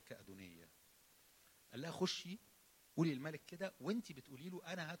 فلماذا ملك أدونية؟ قال لها خشي قولي الملك كده، وانتي بتقولي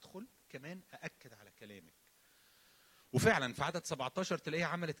له أنا هدخل كمان أأكد على كلامك. وفعلا في عدد 17 تلاقيها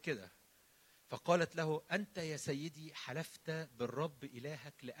عملت كده، فقالت له أنت يا سيدي حلفت بالرب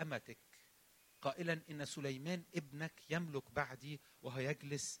إلهك لأمتك قائلا إن سليمان ابنك يملك بعدي وهو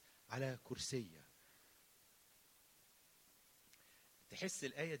يجلس على كرسي. تحس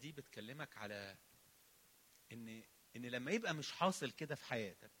الآية دي بتكلمك على إن لما يبقى مش حاصل كده في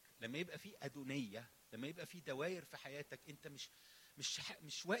حياتك، لما يبقى في أدونية، لما يبقى في دوائر في حياتك أنت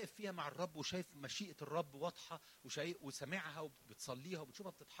مش واقف فيها مع الرب وشايف مشيئة الرب واضحة وسمعها وبتصليها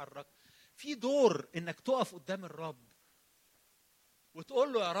وبتشوفها بتتحرك، في دور إنك تقف قدام الرب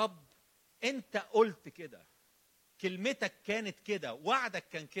وتقول له يا رب أنت قلت كده، كلمتك كانت كده، وعدك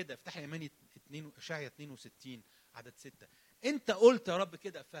كان كده. افتح يماني إشعياء 62 عدد 6. انت قلت يا رب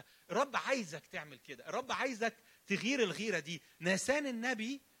كده، فالرب عايزك تعمل كده، الرب عايزك تغير الغيرة دي. ناثان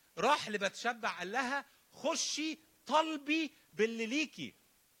النبي راح لبتشبع قال لها خشي طلبي باللي ليكي.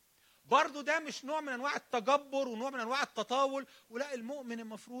 برضو ده مش نوع من انواع التجبر ونوع من انواع التطاول، ولا المؤمن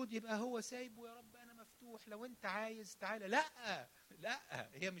المفروض يبقى هو سايبه يا رب انا مفتوح لو انت عايز تعالى. لا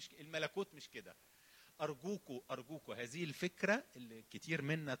هي مش الملكوت مش كده. أرجوكوا هذه الفكرة اللي كتير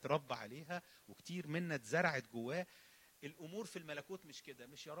منا تربى عليها وكتير منا اتزرعت جواه، الأمور في الملكوت مش كده.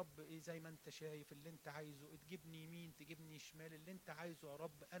 مش يا رب إيه زي ما أنت شايف اللي أنت عايزه، تجيبني يمين تجيبني شمال، اللي أنت عايزه يا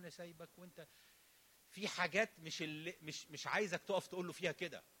رب أنا سايبك. وأنت في حاجات مش عايزك تقف تقول له فيها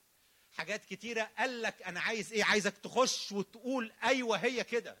كده. حاجات كتيرة قال لك أنا عايز إيه، عايزك تخش وتقول أيوة هي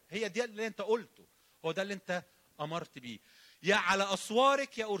كده، هي دي اللي أنت قلته، هو ده اللي أنت أمرت بيه. يا على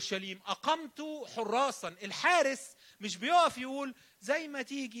أسوارك يا أورشليم أقمت حراسا. الحارس مش بيقف يقول زي ما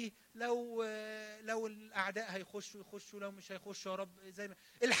تيجي، لو الأعداء يخشوا لو مش هيخشوا يا رب زي ما.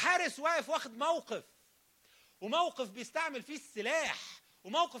 الحارس واقف واخد موقف، وموقف بيستعمل فيه السلاح،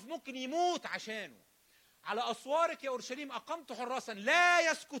 وموقف ممكن يموت عشانه. على أسوارك يا أورشليم أقمت حراسا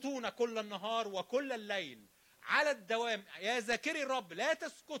لا يسكتون كل النهار وكل الليل على الدوام. يا ذاكري الرب لا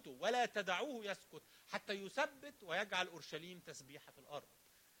تسكتوا ولا تدعوه يسكت حتى يثبت ويجعل أورشليم تسبيحة في الأرض.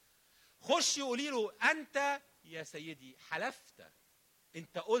 خشي قولي له أنت يا سيدي حلفت،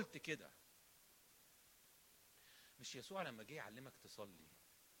 أنت قلت كده. مش يسوع لما جه يعلمك تصلي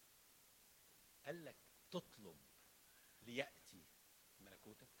قال لك تطلب ليأتي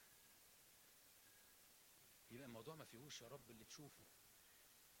ملكوتك؟ يبقى الموضوع ما فيهوش يا رب اللي تشوفه.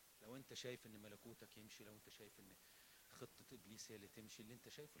 لو انت شايف ان ملكوتك يمشي، لو انت شايف ان خطة ابليس هي اللي تمشي اللي انت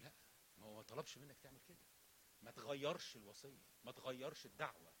شايفه، لا، ما هو ما طلبش منك تعمل كده. ما تغيرش الوصية، ما تغيرش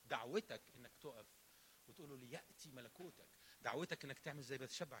الدعوة. دعوتك انك تقف وتقول له ليأتي ملكوتك، دعوتك انك تعمل زي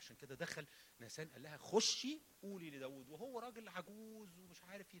بتشبع. عشان كده دخل ناثان قال لها خشي قولي لداود، وهو راجل عجوز ومش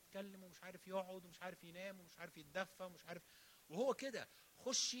عارف يتكلم ومش عارف يقعد ومش عارف ينام ومش عارف يتدفى ومش عارف، وهو كده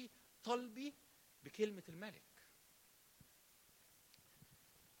خشي طلبي بكلمة الملك.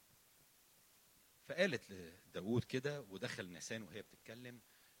 فقالت لداود كده، ودخل ناثان وهي بتتكلم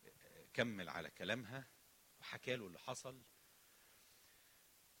كمل على كلامها وحكى له اللي حصل.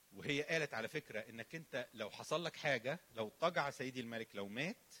 وهي قالت على فكرة انك انت لو حصل لك حاجة، لو طجع سيدي الملك، لو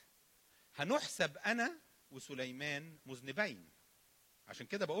مات، هنحسب انا وسليمان مذنبين. عشان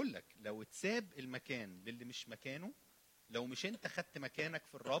كده بقول لك لو اتساب المكان للي مش مكانه، لو مش انت خدت مكانك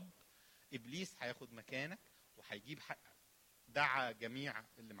في الرب، ابليس هياخد مكانك وهيجيب حق دعا جميع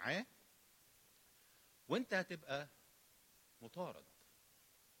اللي معاه، وانت هتبقى مطارد.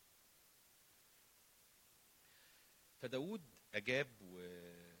 فداود اجاب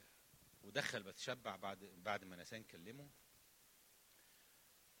ودخل بتشبع بعد ما نسان كلمه،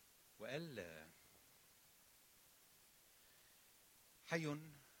 وقال حي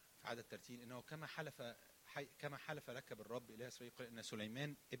في عدد 30 انه كما حلف لك بالرب اله اسرائيل قال ان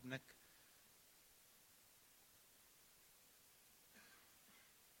سليمان ابنك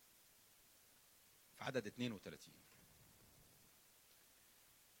في عدد 32.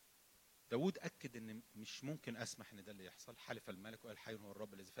 داود أكد أن مش ممكن أسمح أن ده اللي يحصل. حلف الملك وقال حي هو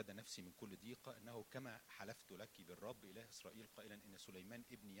الرب الذي فدى نفسي من كل ضيقة، أنه كما حلفت لك بالرب إله إسرائيل قائلا إن سليمان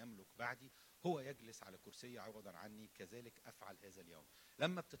ابني يملك بعدي، هو يجلس على كرسي عوضا عني، كذلك أفعل هذا اليوم.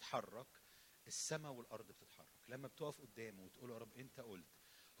 لما بتتحرك السماء والأرض بتتحرك، لما بتقف قدامه وتقول يا رب أنت قلت،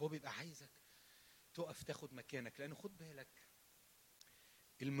 هو بيبقى عايزك تقف تاخد مكانك. لأنه خد بالك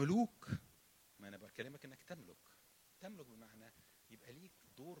الملوك، ما أنا بكلمك أنك تملك بمعنى يبقى ليك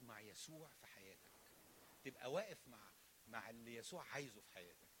دور مع يسوع في حياتك، تبقى واقف مع اللي يسوع عايزه في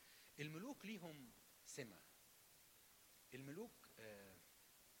حياتك. الملوك ليهم سمة. الملوك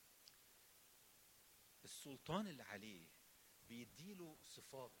السلطان اللي عليه بيديله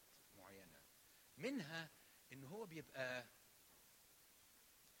صفات معينة، منها ان هو بيبقى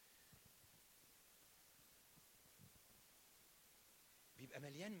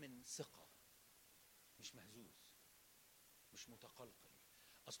مليان من ثقة، مش مهزوز، مش متقلقل.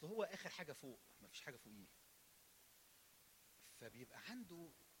 اصل هو اخر حاجة فوق، مفيش حاجة فوقيه، فبيبقى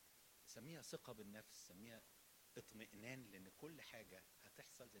عنده سميها ثقة بالنفس، سميها اطمئنان، لان كل حاجة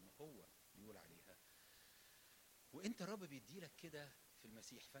هتحصل زي ما هو بيقول عليها. وانت الرب بيديلك كده في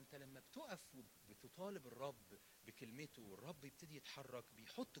المسيح. فانت لما بتقف وبتطالب الرب بكلمته والرب يبتدي يتحرك،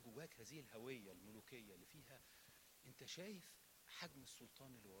 بيحط جواك هذه الهوية الملوكية اللي فيها انت شايف حجم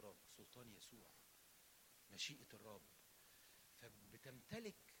السلطان اللي وراك، سلطان يسوع، مشيئة الرب.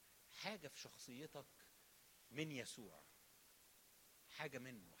 فبتمتلك حاجة في شخصيتك من يسوع، حاجة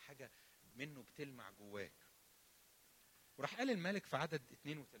منه بتلمع جواك. وراح قال الملك في عدد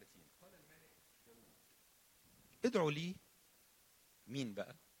 32، قال الملك داود ادعوا لي مين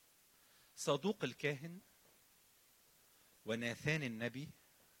بقى؟ صادوق الكاهن وناثان النبي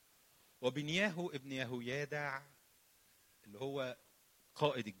وبنياهو ابن يهويادع اللي هو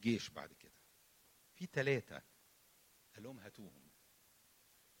قائد الجيش. بعد كده في 3 قال لهم هاتوهم،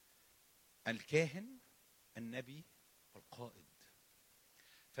 الكاهن النبي والقائد.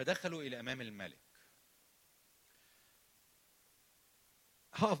 فدخلوا إلى أمام الملك.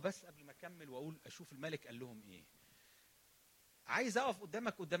 هقف بس قبل ما أكمل وأقول أشوف الملك قال لهم إيه. عايز أقف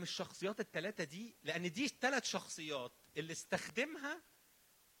قدامك قدام الشخصيات ال3 دي، لأن دي 3 شخصيات اللي استخدمها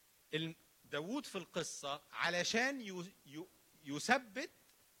داود في القصة علشان يثبت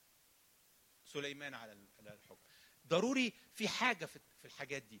سليمان على الحكم. ضروري في حاجة في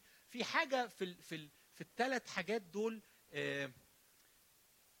الحاجات دي، في حاجة في ال3 حاجات دول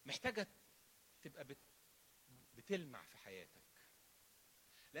محتاجة تبقى بتلمع في حياتك،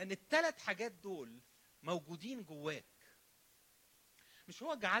 لأن ال3 حاجات دول موجودين جواك. مش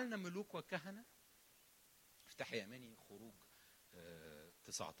هو جعلنا ملوك وكهنة؟ افتح يا أماني خروج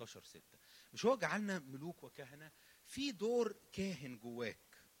 19:6. مش هو جعلنا ملوك وكهنة؟ في دور كاهن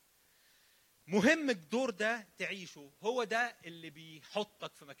جواك، مهم الدور ده تعيشه. هو ده اللي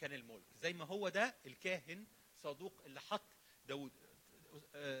بيحطك في مكان الملك، زي ما هو ده الكاهن صادوق اللي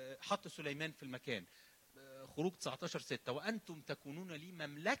حط سليمان في المكان. خروج 19:6 وأنتم تكونون لي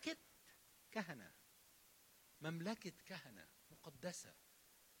مملكة كهنة، مملكة كهنة مقدسة.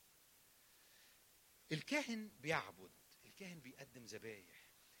 الكاهن بيعبد، الكاهن بيقدم ذبايح.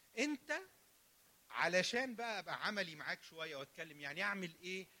 انت علشان بقى ابقى عملي معاك شوية واتكلم، يعني اعمل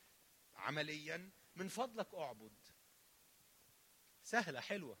ايه عمليا؟ من فضلك اعبد. سهلة،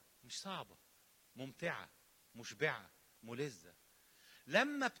 حلوة، مش صعبة، ممتعة، مشبعة، ملذة.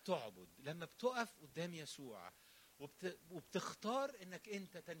 لما بتعبد، لما بتقف قدام يسوع وبتختار انك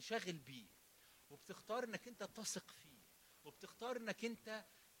انت تنشغل بيه، وبتختار انك انت تثق فيه، وبتختار انك انت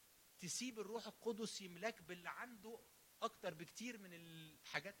تسيب الروح القدس يملاك باللي عنده اكتر بكتير من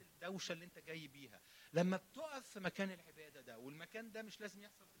الحاجات الدوشة اللي انت جاي بيها. لما بتقف في مكان العبادة ده، والمكان ده مش لازم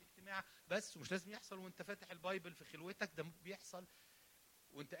يحصل في الاجتماع بس، ومش لازم يحصل وانت فاتح البايبل في خلوتك، ده بيحصل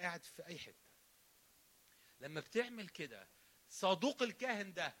وانت قاعد في اي حتة. لما بتعمل كده، صادوق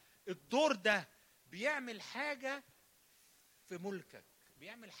الكاهن ده الدور ده بيعمل حاجة في ملكك،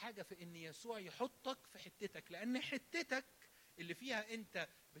 بيعمل حاجة في ان يسوع يحطك في حتتك، لان حتتك اللي فيها انت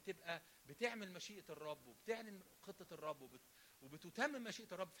بتبقى بتعمل مشيئة الرب وبتعلن خطة الرب وبتتمم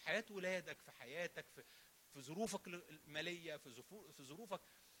مشيئة الرب في حياة ولادك، في حياتك، في ظروفك المالية، في ظروفك.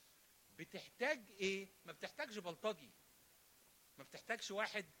 بتحتاج ايه؟ ما بتحتاجش بلطجي، ما بتحتاجش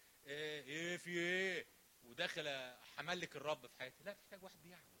واحد ايه في ايه وداخل حملك الرب في حياتي، لا، بتحتاج واحد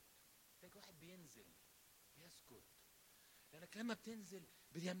بيعبد، بتحتاج واحد بينزل بيسجد، لانك لما بتنزل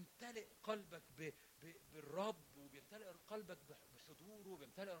بيمتلئ قلبك بالرب، وبيمتلئ قلبك بحضوره،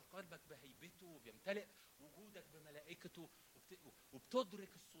 وبيمتلئ قلبك بهيبته، وبيمتلئ وجودك بملائكته،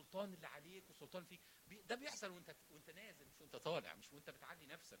 وبتدرك السلطان اللي عليك والسلطان فيك. ده بيحصل وانت نازل، مش وانت طالع، مش وانت بتعلي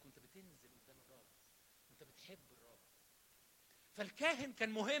نفسك، وانت بتنزل قدام الرب، وانت بتحب الرب. فالكاهن كان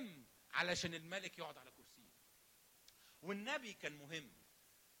مهم علشان الملك يقعد على كرسيه، والنبي كان مهم،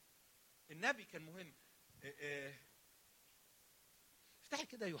 النبي كان مهم. افتحي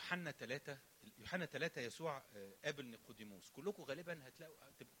كده يوحنا 3 يسوع قابل نيقوديموس. كلكم غالبا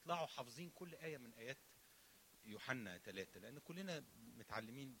هتطلعوا حافظين كل آية من آيات يوحنا 3، لأن كلنا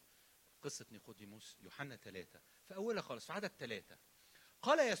متعلمين قصة نيقوديموس. يوحنا 3 في أولها خالص في عدد 3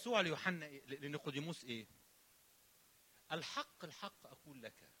 قال يسوع لنيقوديموس إيه؟ الحق الحق أقول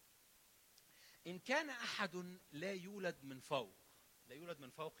لك، إن كان أحد لا يولد من فوق. لا يولد من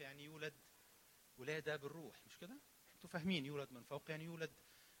فوق يعني يولد ولادة بالروح، مش كده؟ انتوا فاهمين يولد من فوق يعني يولد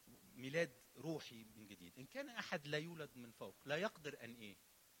ميلاد روحي من جديد. إن كان أحد لا يولد من فوق لا يقدر أن إيه؟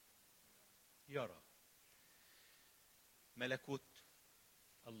 يرى ملكوت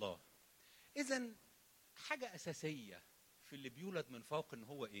الله. إذن حاجة أساسية في اللي بيولد من فوق إن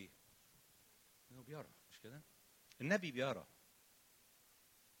هو إيه؟ إنه بيرى، مش كده؟ النبي بيرى،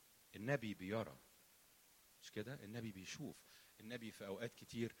 النبي بيرى، مش كده؟ النبي بيشوف. النبي في أوقات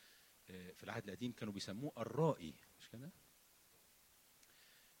كتير في العهد القديم كانوا بيسموه الرائي، مش كده؟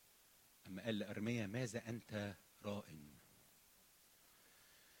 أما قال لأرميا ماذا أنت راء؟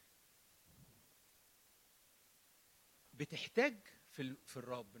 بتحتاج في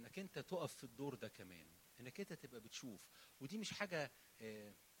الرب انك انت تقف في الدور ده كمان، انك انت تبقى بتشوف. ودي مش حاجة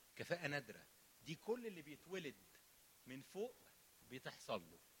كفاءة نادرة، دي كل اللي بيتولد من فوق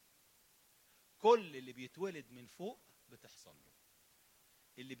بتحصل له. كل اللي بيتولد من فوق بتحصل له.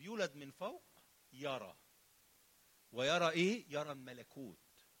 اللي بيولد من فوق يرى، ويرى ايه؟ يرى الملكوت،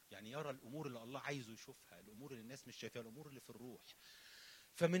 يعني يرى الامور اللي الله عايزه يشوفها، الامور اللي الناس مش شايفاها، الامور اللي في الروح.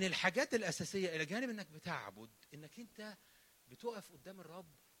 فمن الحاجات الاساسيه الى جانب انك بتعبد، انك انت بتقف قدام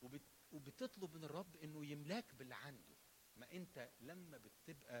الرب وبتطلب من الرب انه يملاك باللي عنده. ما انت لما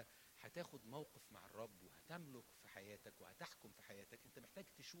بتبقى هتاخد موقف مع الرب وهتملك في حياتك وهتحكم في حياتك، انت محتاج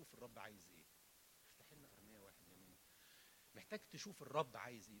تشوف الرب عايز ايه. افتح لنا ارميا 1 يا مين. محتاج تشوف الرب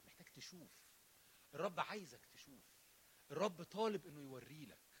عايز ايه، محتاج تشوف الرب عايزك تشوف. الرب طالب انه يوري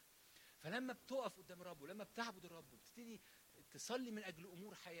لك. فلما بتقف قدام الرب ولما بتعبد الرب وبتبتدي تصلي من اجل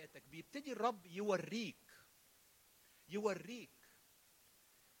امور حياتك، بيبتدي الرب يوريك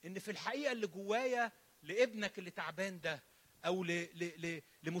ان في الحقيقه اللي جوايا لابنك اللي تعبان ده، او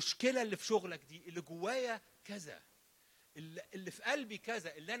لمشكله اللي في شغلك دي، اللي جوايا كذا، اللي في قلبي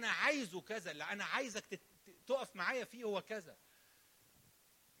كذا، اللي انا عايزه كذا، اللي انا عايزك تقف معايا فيه هو كذا.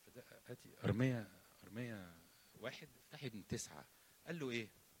 فده هاتي ارميا 1 افتحي من 9. قال له ايه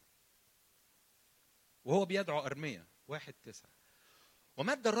وهو بيدعو ارميا 1:9؟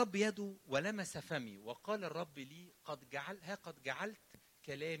 ومد الرب يده ولمس فمي وقال الرب لي قد جعلت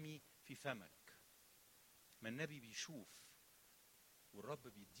كلامي في فمك. ما النبي بيشوف والرب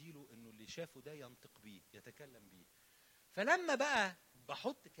بيديله انه اللي شافه ده ينطق بيه، يتكلم بيه. فلما بقى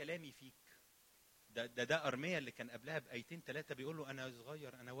بحط كلامي فيك، ده ارميا اللي كان قبلها بايتين 3 بيقول له انا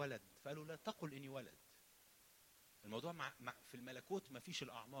صغير انا ولد، فقالوا لا تقل اني ولد. الموضوع في الملكوت ما فيش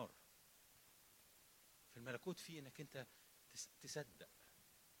الاعمار، في الملكوت فيه انك انت تصدق.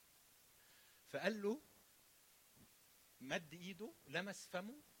 فقال له مد ايده لمس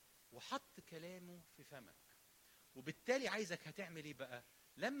فمه وحط كلامه في فمك. وبالتالي عايزك هتعمل ايه بقى؟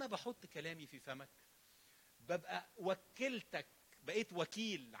 لما بحط كلامي في فمك ببقى وكلتك، بقيت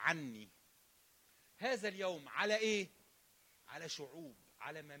وكيل عني هذا اليوم على ايه؟ على شعوب،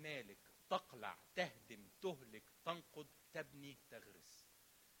 على ممالك، تقلع، تهدم، تهلك، تنقض، تبني، تغرس.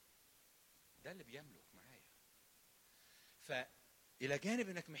 ده اللي بيملك معايا. فإلى جانب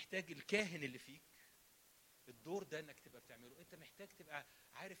انك محتاج الكاهن اللي فيك، الدور ده انك تبقى بتعمله، انت محتاج تبقى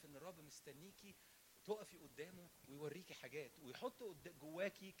عارف ان الرب مستنيكي تقفي قدامه ويوريكي حاجات ويحط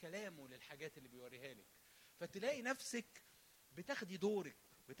جواكي كلامه للحاجات اللي بيوريها لك. فتلاقي نفسك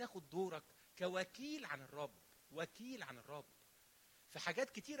بتاخد دورك كوكيل عن الرب، وكيل عن الرب. في حاجات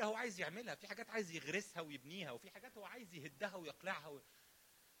كتيرة هو عايز يعملها، في حاجات عايز يغرسها ويبنيها، وفي حاجات هو عايز يهدها ويقلعها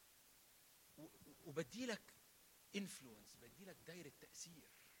وبديلك انفلونس، بديلك دايرة تأثير.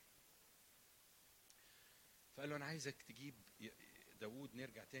 فقال له أنا عايزك تجيب داود،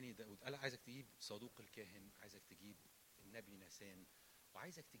 نرجع تاني داود، قال عايزك تجيب صدوق الكاهن، عايزك تجيب النبي ناسان،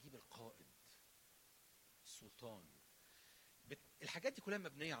 وعايزك تجيب القائد السلطان. الحاجات دي كلها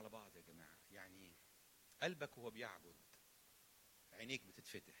مبنية على بعض يا جماعة. يعني قلبك وهو بيعبد عينيك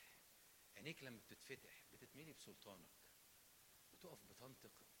بتتفتح، عينيك لما بتتفتح بتتملي بسلطانك، بتقف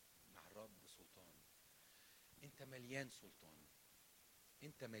بتنطق مع الرب بسلطان. انت مليان سلطان،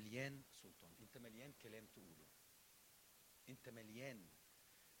 انت مليان سلطان، انت مليان كلام تقوله، انت مليان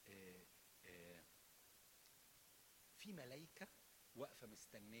في ملايكة واقفة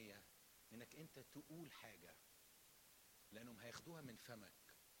مستنية انك انت تقول حاجة، لانهم هياخدوها من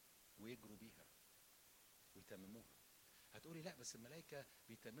فمك ويجروا بيها ويتمموها. هتقولي لا بس الملائكة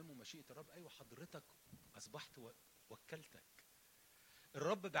بيتمموا مشيئة الرب. ايوه حضرتك اصبحت وكلتك.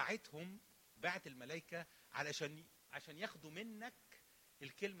 الرب بعت الملائكة عشان ياخدوا منك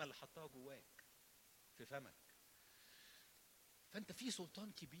الكلمة اللي حطها جواك في فمك. فانت في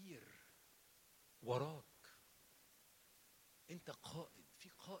سلطان كبير وراك، انت قائد، في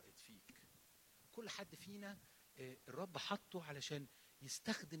قائد فيك. كل حد فينا الرب حطه علشان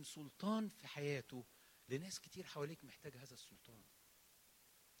يستخدم سلطان في حياته لناس كتير حواليك محتاج هذا السلطان.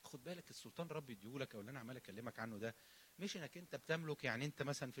 خد بالك السلطان الرب يديهولك، او اللي انا عمال اكلمك عنه ده مش انك انت بتملك. يعني انت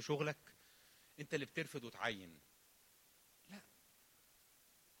مثلا في شغلك انت اللي بترفض وتعين، لا،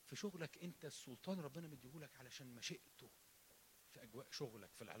 في شغلك انت السلطان ربنا مديهولك علشان مشيئته في اجواء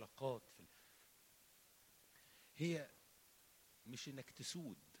شغلك، في العلاقات، هي مش انك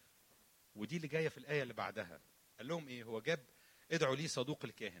تسود. ودي اللي جايه في الايه اللي بعدها. قال لهم ايه؟ هو جاب ادعوا لي صدوق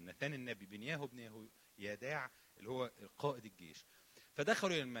الكاهن نتان النبي بنياه ابن يداع اللي هو قائد الجيش.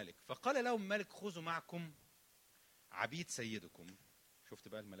 فدخلوا الى الملك فقال لهم الملك خذوا معكم عبيد سيدكم. شفت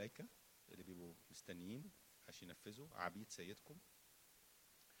بقى الملائكه اللي بيبقوا مستنيين عشان ينفذوا عبيد سيدكم.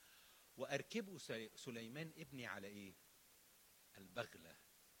 واركبوا سليمان ابني على ايه؟ البغله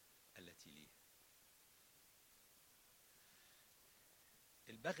التي ليه.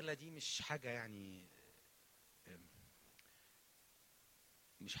 البغله دي مش حاجه، يعني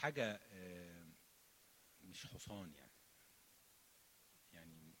مش حاجه، مش حصان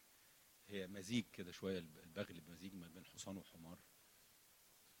يعني هي مزيج كده شويه. البغل مزيج ما بين حصان وحمار،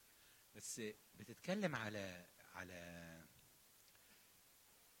 بس بتتكلم على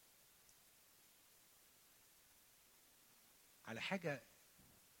حاجه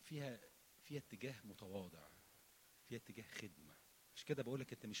فيها اتجاه متواضع، فيها اتجاه خدمه. مش كده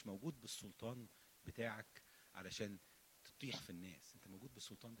بقولك انت مش موجود بالسلطان بتاعك علشان تطيح في الناس، انت موجود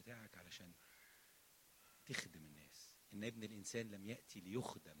بالسلطان بتاعك علشان تخدم الناس. ان ابن الانسان لم ياتي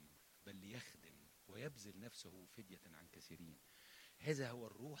ليخدم بل ليخدم ويبذل نفسه فدية عن كثيرين. هذا هو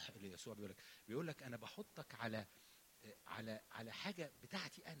الروح اللي يسوع بيقول لك انا بحطك على حاجه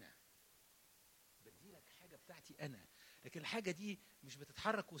بتاعتي انا، بدي لك حاجه بتاعتي انا. لكن الحاجه دي مش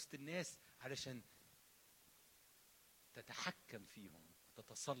بتتحرك وسط الناس علشان تتحكم فيهم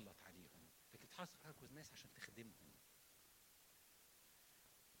تتسلط عليهم، لكن تتحرك وسط الناس عشان تخدمهم.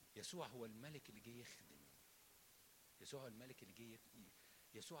 يسوع هو الملك اللي جاي يخدم، يسوع هو الملك اللي جاي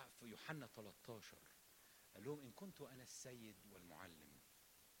يسوع في يوحنا 13 قال لهم إن كنت أنا السيد والمعلم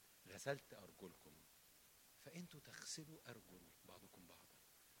غسلت أرجلكم فأنتوا تغسلوا أرجل بعضكم بعضا.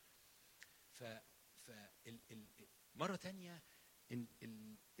 مرة تانية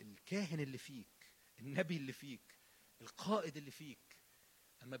الكاهن اللي فيك، النبي اللي فيك، القائد اللي فيك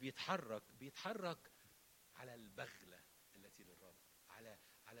أما بيتحرك على البغلة التي للرب، على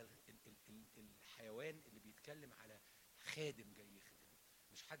الحيوان اللي بيتكلم على خادم جاي يخدم،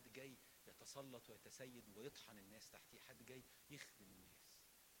 مش حد جاي يتسلط ويتسيد ويطحن الناس تحتيه، حد جاي يخدم الناس،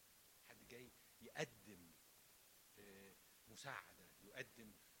 حد جاي يقدم مساعدة،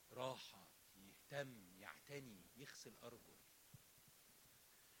 يقدم راحة، يهتم، يعتني، يغسل أرجل.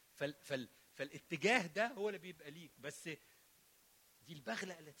 فالاتجاه ده هو اللي بيبقى ليك. بس دي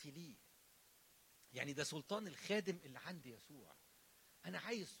البغلة التي ليه، يعني ده سلطان الخادم اللي عند يسوع. أنا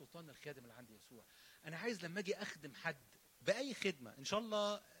عايز سلطان الخادم اللي عند يسوع. أنا عايز لما أجي أخدم حد بأي خدمة إن شاء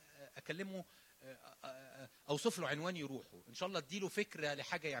الله أكلمه، أوصف له عنوان يروحه، إن شاء الله أديله فكرة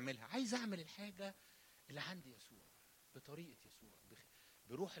لحاجة يعملها. عايز أعمل الحاجة اللي عند يسوع بطريقة يسوع،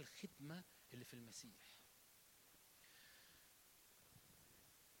 بروح الخدمة اللي في المسيح.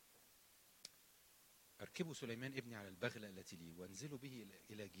 أركبوا سليمان ابني على البغلة التي لي وانزلوا به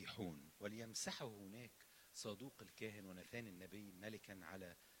إلى جيحون وليمسحه هناك صادوق الكاهن ونتان النبي ملكا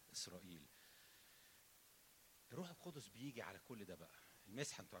على إسرائيل. الروح القدس بيجي على كل ده بقى.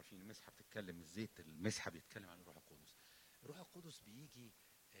 المسحه، انتوا عارفين المسحه بتتكلم، الزيت المسحه بيتكلم عن الروح القدس. الروح القدس بيجي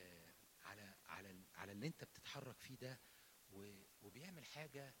على اللي انت بتتحرك فيه ده، وبيعمل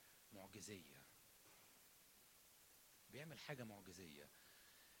حاجه معجزيه. بيعمل حاجه معجزيه.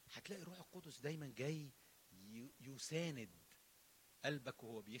 هتلاقي الروح القدس دايما جاي يساند قلبك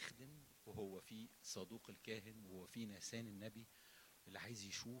وهو بيخدم، وهو في صدوق الكاهن، وهو في ناسان النبي اللي عايز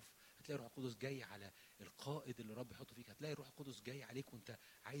يشوف. هتلاقي الروح القدس جاي على القائد اللي الرب يحطه فيك. هتلاقي الروح القدس جاي عليك وانت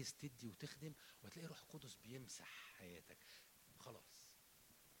عايز تدي وتخدم. وهتلاقي الروح القدس بيمسح حياتك. خلاص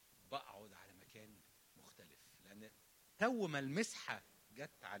بقعد على مكان مختلف، لان تو ما المسحه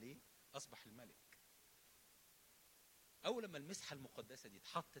جت عليه اصبح الملك. اول لما المسحه المقدسه دي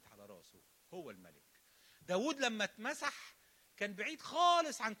اتحطت على راسه هو الملك. داود لما اتمسح كان بعيد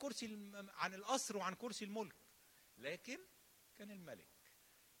خالص عن عن القصر وعن كرسي الملك، لكن كان الملك.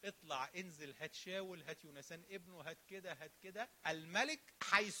 اطلع انزل، هات شاول، هات يونسان ابنه، هات كده هات كده. الملك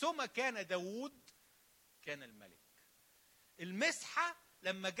حيثما كان داود كان الملك. المسحة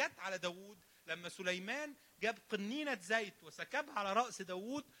لما جت على داود، لما سليمان جاب قنينة زيت وسكبها على رأس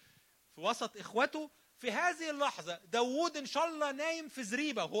داود في وسط إخوته، في هذه اللحظة داود إن شاء الله نايم في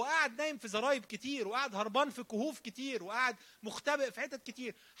زريبة، وهو قاعد نايم في زرايب كتير، وقاعد هربان في كهوف كتير، وقاعد مختبئ في حتت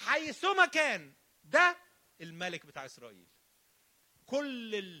كتير، حيثما كان ده الملك بتاع إسرائيل.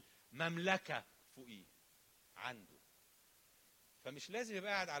 كل المملكة فوقيه عنده. فمش لازم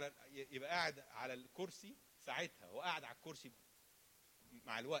يبقى قاعد على الكرسي ساعتها، هو قاعد على الكرسي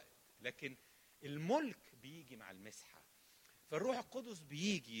مع الوقت، لكن الملك بيجي مع المسحة. فالروح القدس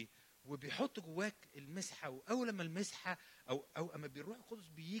بيجي وبيحط جواك المسحة. واول لما المسحة او اما الروح القدس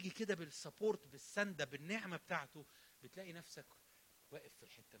بيجي كده بالسبورت، بالسندة، بالنعمة بتاعته، بتلاقي نفسك واقف في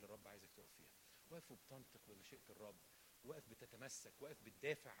الحتة اللي الرب عايزك تقف فيها، واقف وبتنطق بمشيئة الرب، واقف بتتمسك، واقف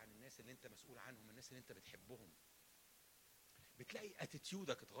بتدافع عن الناس اللي انت مسؤول عنهم، الناس اللي انت بتحبهم. بتلاقي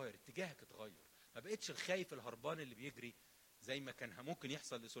اتيتيودك اتغير، اتجاهك اتغير. ما بقتش الخايف الهربان اللي بيجري زي ما كان ممكن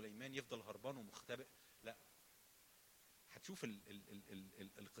يحصل لسليمان، يفضل هربان ومختبئ. لا، هتشوف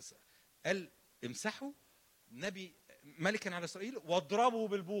القصة. قال امسحوا نبي ملكا على اسرائيل واضربوا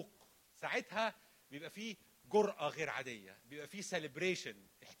بالبوق. ساعتها بيبقى فيه جرأة غير عادية، بيبقى فيه سيلبريشن،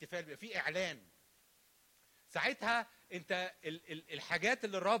 احتفال، بيبقى فيه اعلان. ساعتها انت الحاجات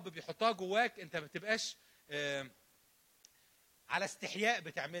اللي الرب بيحطها جواك انت ما بتبقاش على استحياء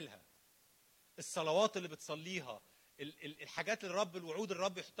بتعملها. الصلوات اللي بتصليها، الحاجات اللي الرب، الوعود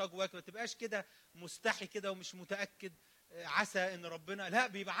الرب يحطها جواك، ما تبقاش كده مستحي كده ومش متأكد عسى ان ربنا، لا،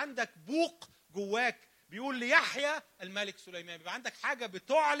 بيبقى عندك بوق جواك بيقول ليحيى الملك سليمان. بيبقى عندك حاجة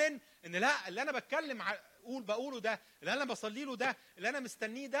بتعلن ان لا، اللي انا بتكلم بقوله ده، اللي انا بصلي له ده، اللي انا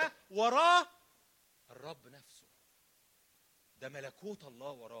مستنيه ده، وراه الرب نفسه. ده ملكوت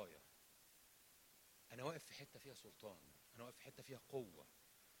الله ورايا. انا واقف في حتة فيها سلطان، انا واقف في حتة فيها قوة.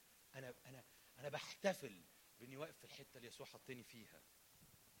 انا بحتفل باني واقف في الحتة اللي يسوع حطني فيها.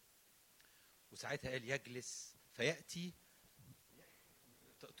 وساعتها قال يجلس فيأتي،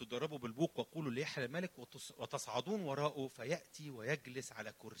 تضربوا بالبوق وقولوا ليحيى الملك وتصعدون وراءه فيأتي ويجلس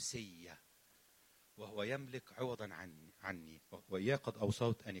على كرسي وهو يملك عوضا عني وإياه قد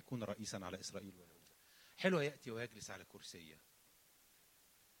أوصوت أن يكون رئيسا على إسرائيل ويهوذا. حلو، يأتي ويجلس على كرسي.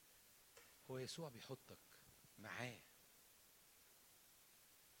 هو يسوع بيحطك معاه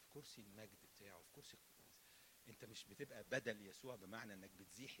في كرسي المجد بتاعه، في كرسي. انت مش بتبقى بدل يسوع بمعنى انك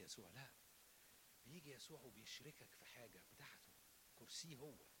بتزيح يسوع، لا، بيجي يسوع وبيشركك في حاجة بتاعته، كرسي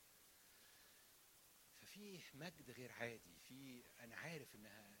هو. ففيه مجد غير عادي. انا عارف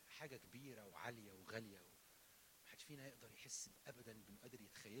انها حاجة كبيرة وعالية وغالية، محدش فينا يقدر يحس ابدا انه قادر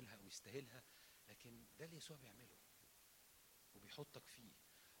يتخيلها او يستاهلها، لكن ده اللي يسوع بيعمله وبيحطك فيه،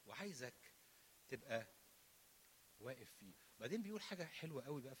 وعايزك تبقى واقف فيه. بعدين بيقول حاجة حلوة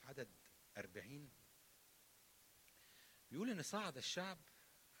قوي بقى في عدد 40، بيقول ان صعد الشعب.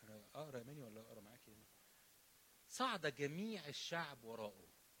 انا اقرا يماني ولا اقرا معاكي هنا؟ صعد جميع الشعب وراءه.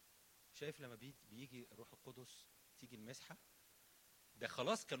 شايف لما بيجي الروح القدس، تيجي المسحه ده،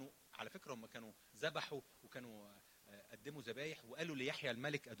 خلاص كانوا على فكره هم كانوا ذبحوا وكانوا قدموا ذبايح وقالوا ليحيى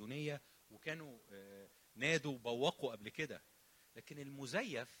الملك ادونيه، وكانوا نادوا وبوقوا قبل كده، لكن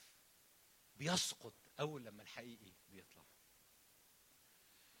المزيف بيسقط اول لما الحقيقي بيطلع.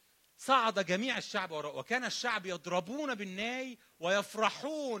 صعد جميع الشعب وراءه وكان الشعب يضربون بالناي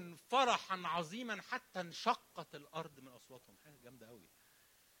ويفرحون فرحا عظيما حتى انشقت الارض من اصواتهم. حاجه جامده قوي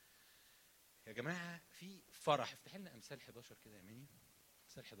يا جماعه. في فرح. افتح لنا امثال 11 كده يا ماني،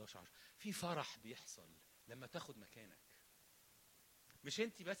 امثال 11. في فرح بيحصل لما تاخد مكانك، مش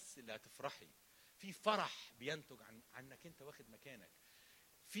انت بس اللي هتفرحي، في فرح بينتج عنك انت واخد مكانك.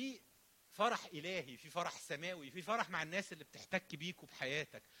 في فرح الهي، في فرح سماوي، في فرح مع الناس اللي بتحتك بيك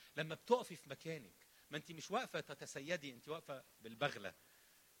وبحياتك لما بتقفي في مكانك. ما انت مش واقفه تتسيدي، انت واقفه بالبغله،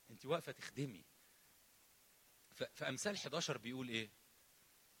 انت واقفه تخدمي. فامثال 11 بيقول ايه؟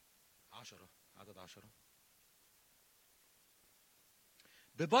 10، عدد 10: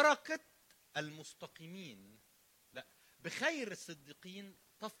 ببركه المستقيمين، لا، بخير الصديقين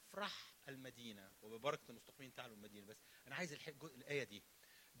تفرح المدينه، وببركه المستقيمين تعلو المدينه. بس انا عايز الايه دي: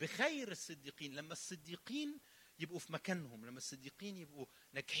 بخير الصديقين. لما الصديقين يبقوا في مكانهم، لما الصديقين يبقوا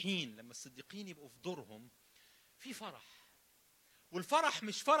ناجحين، لما الصديقين يبقوا في دورهم، في فرح. والفرح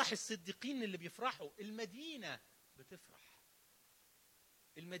مش فرح الصديقين اللي بيفرحوا، المدينة بتفرح.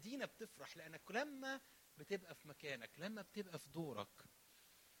 المدينة بتفرح لأنك لما بتبقى في مكانك، لما بتبقى في دورك،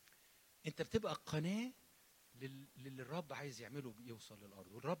 انت بتبقى قناة للي الرب عايز يعمله بيوصل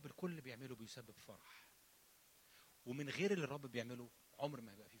للأرض. والرب الكل اللي بيعمله بيسبب فرح، ومن غير اللي الرب بيعمله عمر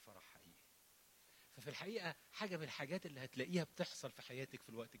ما هيبقى فيه فرح حقيقي. ففي الحقيقة حاجة من الحاجات اللي هتلاقيها بتحصل في حياتك في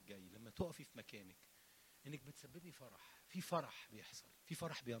الوقت الجاي لما تقفي في مكانك، انك بتسببي فرح. في فرح بيحصل، في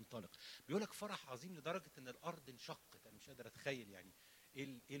فرح بينطلق. بيقولك فرح عظيم لدرجة ان الارض انشقت. انا مش قادر اتخيل يعني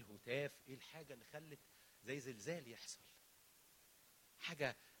ايه الهتاف، ايه الحاجة اللي خلت زي زلزال يحصل.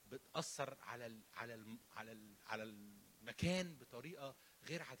 حاجة بتأثر على المكان بطريقة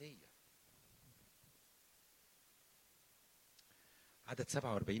غير عادية. عدد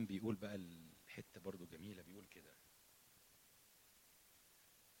 47 بيقول بقى الحتة برضو جميلة، بيقول كده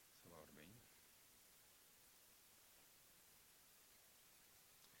 47: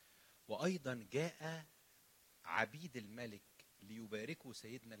 وأيضا جاء عبيد الملك ليباركوا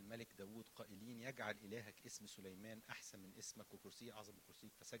سيدنا الملك داود قائلين: يجعل إلهك اسم سليمان أحسن من اسمك، وكرسي أعظم من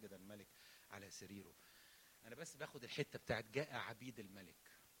كرسيك. فسجد الملك على سريره. أنا بس باخد الحتة بتاعت جاء عبيد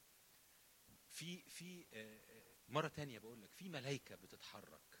الملك. في مرة تانية بقول لك في ملائكة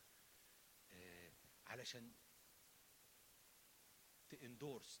بتتحرك علشان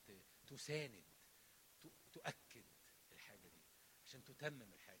تاندورس، تساند، تؤكد الحاجة دي، عشان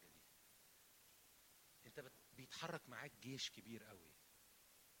تتمم الحاجة دي. انت بيتحرك معاك جيش كبير قوي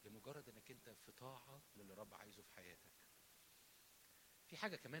لمجرد انك انت في طاعة للي رب عايزه في حياتك. في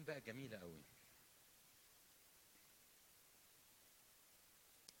حاجة كمان بقى جميلة قوي،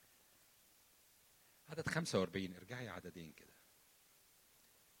 عدد 45. ارجعي عددين كده.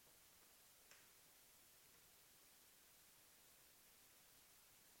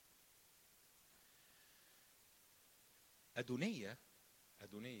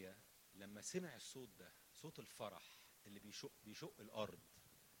 أدونية لما سمع الصوت ده، صوت الفرح اللي بيشق الأرض،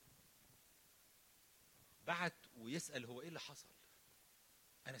 بعت ويسأل هو إيه اللي حصل؟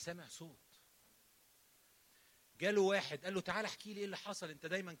 أنا سامع صوت. جاله واحد قال له تعال احكي لي إيه اللي حصل، أنت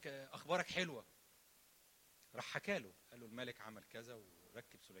دايما أخبارك حلوة. راح حكاله، قال له الملك عمل كذا،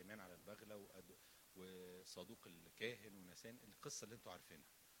 وركب سليمان على البغلة، وصدوق الكاهن ونسان، القصة اللي انتوا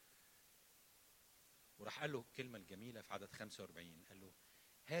عارفينها. وراح قال له الكلمة الجميلة في عدد 45، قال له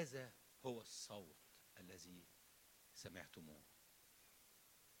هذا هو الصوت الذي سمعتموه.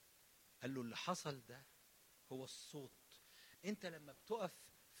 قال له اللي حصل ده هو الصوت. انت لما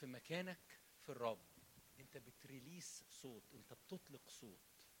بتقف في مكانك في الرب، انت بتريليس صوت، انت بتطلق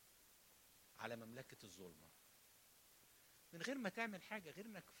صوت على مملكة الظلمة من غير ما تعمل حاجة، غير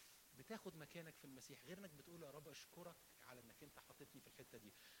انك بتاخد مكانك في المسيح، غير انك بتقول يا رب اشكرك على انك انت حطيتني في الحتة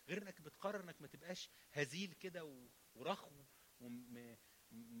دي، غير انك بتقرر انك ما تبقاش هزيل كده ورخو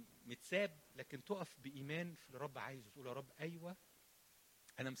ومتساب، لكن تقف بإيمان في اللي الرب عايزه، تقول يا رب ايوه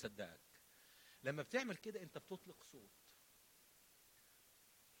انا مصدقك. لما بتعمل كده انت بتطلق صوت،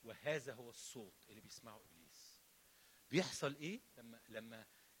 وهذا هو الصوت اللي بيسمعه ابليس. بيحصل ايه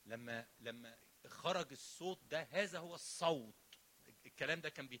لما خرج الصوت ده؟ هذا هو الصوت. الكلام ده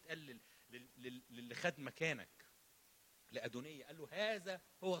كان بيتقال للي خد مكانك، لأدونية، قال له هذا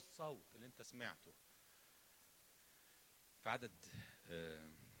هو الصوت اللي انت سمعته. في عدد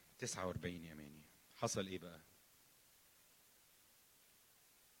 49 يا ماني حصل ايه بقى؟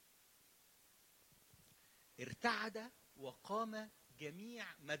 ارتعد وقام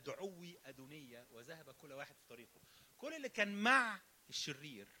جميع مدعوي أدونية وذهب كل واحد في طريقه. كل اللي كان مع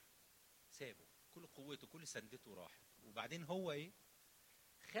الشرير سابه، كل قوته كل سندته راحت. وبعدين هو ايه؟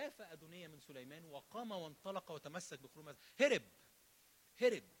 خاف أدونية من سليمان وقام وانطلق وتمسك بخروم.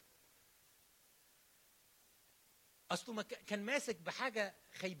 هرب. اصله كان ماسك بحاجة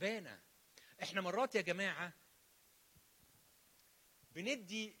خيبانة. احنا مرات يا جماعة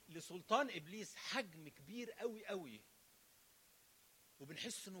بندي لسلطان ابليس حجم كبير قوي قوي،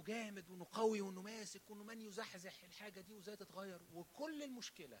 وبنحس انه جامد وانه قوي وانه ماسك وانه من يزحزح الحاجة دي وازاي تتغير. وكل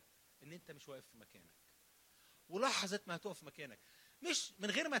المشكلة ان انت مش واقف في مكانك. ولحظة ما هتقف في مكانك مش من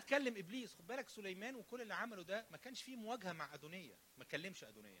غير ما تكلم ابليس. خد بالك سليمان وكل اللي عمله ده ما كانش فيه مواجهه مع ادونيه، ما كلمش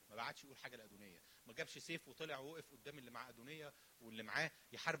ادونيه، ما بعتش يقول حاجه لادونيه، ما جابش سيف وطلع ووقف قدام اللي مع ادونيه واللي معاه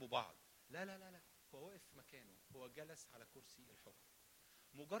يحاربوا بعض. لا لا لا لا، هو وقف في مكانه، هو جلس على كرسي الحكم.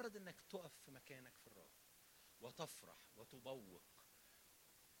 مجرد انك تقف في مكانك في الرب وتفرح وتبوق،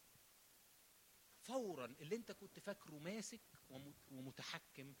 فورا اللي انت كنت فاكره ماسك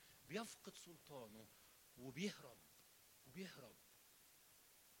ومتحكم بيفقد سلطانه وبيهرب وبيهرب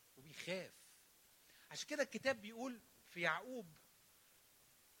وبيخاف. عشان كده الكتاب بيقول في يعقوب: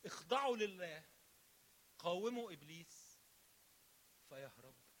 اخضعوا لله، قاوموا ابليس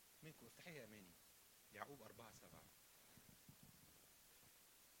فيهرب منكم. افتحيها يا اماني، يعقوب 4:7.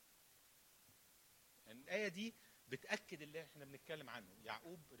 يعني الآية دي بتأكد اللي احنا بنتكلم عنه.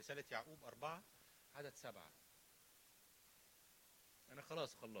 يعقوب، رسالة يعقوب 4:7. أنا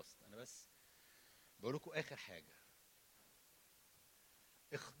خلاص خلصت، أنا بس بقول لكم آخر حاجة.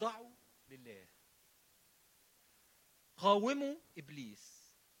 اخضعوا لله، قاوموا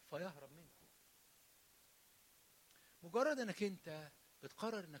إبليس فيهرب منكم. مجرد أنك أنت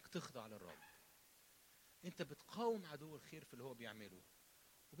بتقرر أنك تخضع للرب، أنت بتقاوم عدو الخير في اللي هو بيعمله،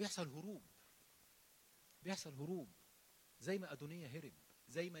 وبيحصل هروب. بيحصل هروب زي ما أدونية هرب،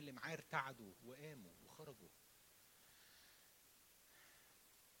 زي ما اللي معاه ارتعدوا وقاموا وخرجوا.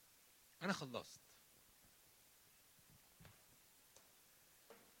 أنا خلصت.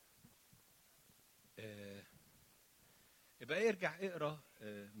 يبقى ارجع اقرا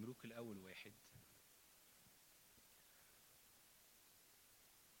ملوك الأول 1.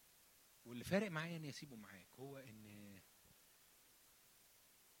 واللي فارق معايا اني اسيبه معاك هو ان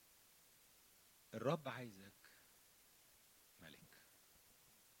الرب عايزك ملك،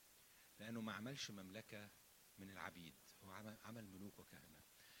 لانه ما عملش مملكة من العبيد، هو عمل ملوك وكهنة.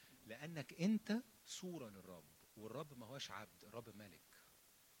 لانك انت صورة للرب، والرب ما هوش عبد، الرب ملك،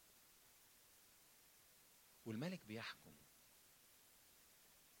 والملك بيحكم.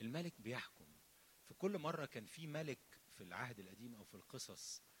 الملك بيحكم. في كل مرة كان في ملك في العهد القديم او في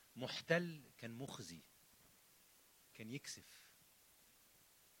القصص محتل، كان مخزي، كان يكسف،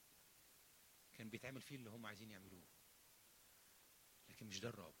 كان بيتعمل فيه اللي هم عايزين يعملوه. لكن مش ده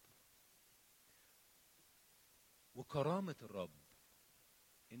الرب. وكرامة الرب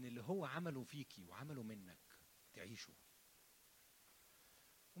ان اللي هو عمله فيكي وعمله منك تعيشه.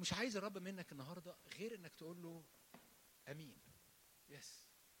 ومش عايز الرب منك النهاردة غير انك تقول له امين، يس،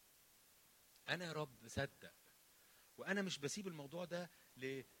 انا يا رب صدق، وانا مش بسيب الموضوع ده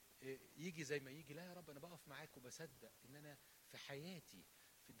يجي زي ما يجي. لا يا رب، انا بقف معاك وبصدق ان انا في حياتي،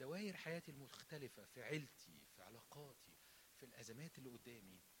 في دوائر حياتي المختلفة، في عيلتي، في علاقاتي، في الازمات اللي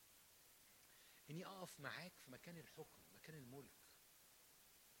قدامي، اني اقف معاك في مكان الحكم، مكان الملك.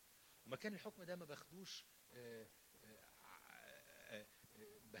 ومكان الحكم ده ما باخدوش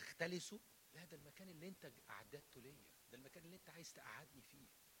بختلسه، لا، ده المكان اللي انت اعددته ليا، ده المكان اللي انت عايز تقعدني فيه.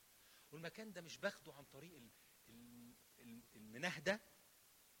 والمكان ده مش باخده عن طريق المناهدة،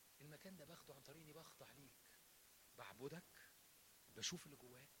 المكان ده باخده عن طريق اني بخضع ليك، بعبدك، بشوف اللي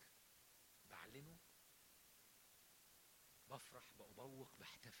جواك، بعلنه، بفرح، بأبوق،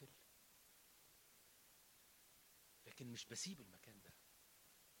 بحتفل. لكن مش بسيب المكان ده.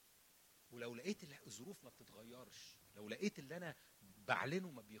 ولو لقيت الظروف ما بتتغيرش، لو لقيت اللي انا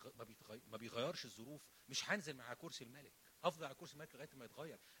بعلنه ما بيغيرش الظروف، مش هنزل مع كرسي الملك، هفضل على كرسي الملك لغايه ما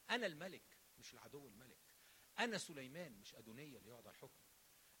يتغير. انا الملك مش العدو الملك. انا سليمان مش ادونيه اللي يقعد على الحكم.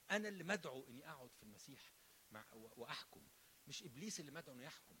 انا اللي مدعو اني اقعد في المسيح واحكم، مش ابليس اللي مدعو انه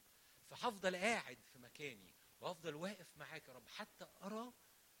يحكم. فهفضل قاعد في مكاني وهفضل واقف معاك يا رب حتى ارى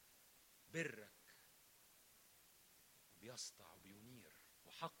برك بيسطع وبينير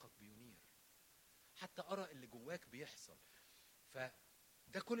وحقك بينير، حتى ارى اللي جواك بيحصل.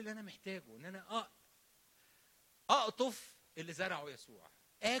 فده كل اللي انا محتاجه، ان انا اقطف اللي زرعه يسوع،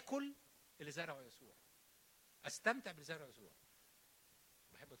 اكل اللي زرعه يسوع، استمتع باللي زرعه يسوع.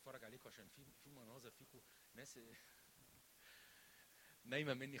 بحب اتفرج عليكم عشان في مناظر فيكم ناس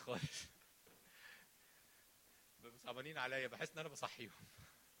نايمه مني خالص، صعبانين عليا، بحس ان انا بصحيهم.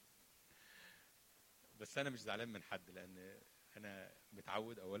 بس انا مش زعلان من حد، لان انا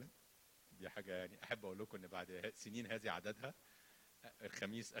متعود. اولا دي حاجه يعني احب اقول لكم ان بعد سنين هذه عددها،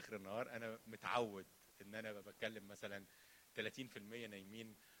 الخميس اخر النهار انا متعود ان انا بتكلم مثلا 30%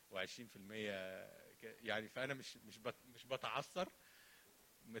 نايمين و20% يعني، فانا مش بتعثر،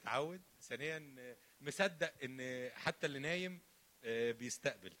 متعود. ثانيا مصدق ان حتى اللي نايم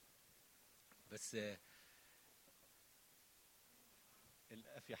بيستقبل. بس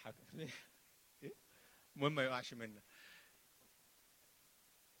الافيه حاجه المهم ما يقعش منا.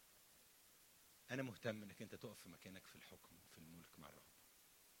 انا مهتم انك انت تقف في مكانك في الحكم في الملك مع الرب.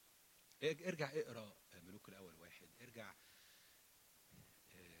 ارجع اقرا ملوك الاول 1. ارجع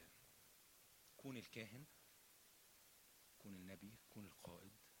كون الكاهن، كون النبي، كون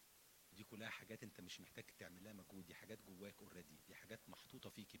القائد. دي كلها حاجات انت مش محتاج تعمل لها مجهود، دي حاجات جواك اوريدي، دي حاجات محطوطه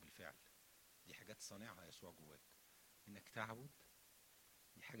فيكي بالفعل، دي حاجات صانعها يسوع جواك. انك تعبد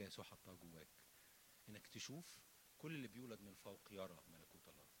دي حاجه يسوع حطها جواك. انك تشوف كل اللي بيولد من فوق يرى ملكوت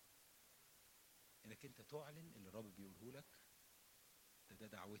الله. انك انت تعلن اللي الرب بيقوله لك، ده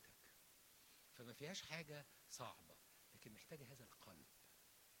دعوتك. فما فيهاش حاجه صعبه، لكن محتاجه هذا القلب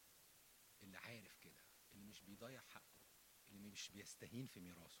اللي عارف كده، اللي مش بيضيع حقه، اللي مش بيستهين في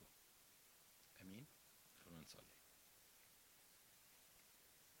ميراثه. امين. خلونا نصلي.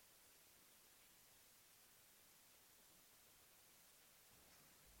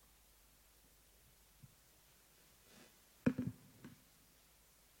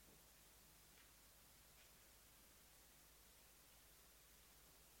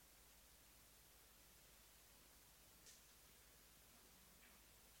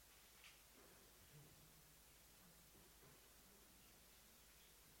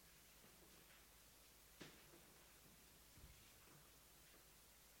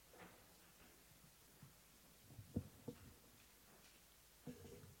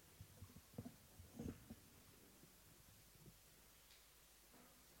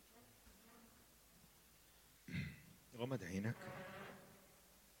 غمض عينك.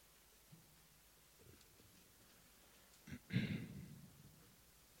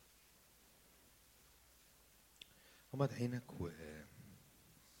 غمض عينك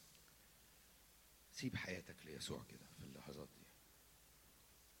سيب حياتك ليسوع كده في اللحظات دي.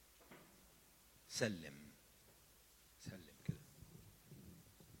 سلم كده،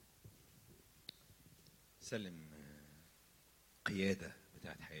 سلم قيادة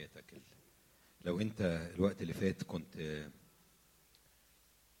بتاعت حياتك. لو انت الوقت اللي فات كنت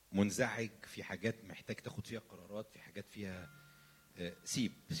منزعج في حاجات محتاج تاخد فيها قرارات، في حاجات فيها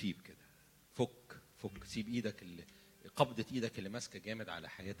سيب كده، فك، سيب ايدك قبضة ايدك اللي ماسكه جامد على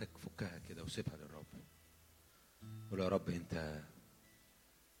حياتك، فكها كده وسيبها للرب. قول يا رب انت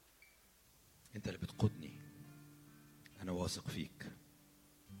اللي بتقودني، انا واثق فيك،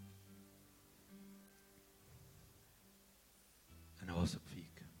 انا واثق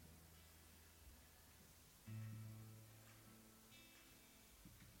فيك.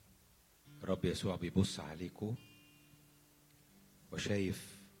 رب يسوع بيبص عليكم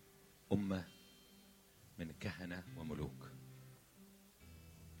وشايف أمة من كهنة وملوك،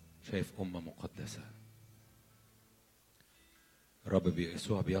 شايف أمة مقدسة. رب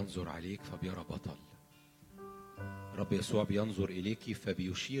يسوع بينظر عليك فبيرى بطل. رب يسوع بينظر إليك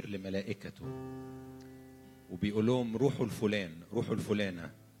فبيشير لملائكته وبيقول لهم روحوا الفلان، روحوا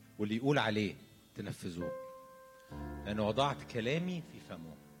الفلانة، واللي يقول عليه تنفذوه، لأن وضعت كلامي في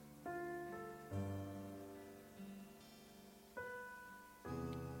فمه.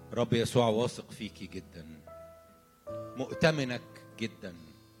 رب يسوع واثق فيكي جدا، مؤتمنك جدا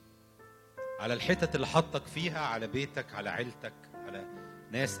على الحتت اللي حطك فيها، على بيتك، على عيلتك، على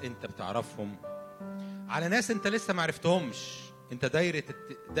ناس انت بتعرفهم، على ناس انت لسه ما عرفتهمش. انت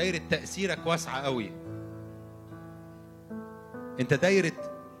دايرة تأثيرك واسعة قوي، انت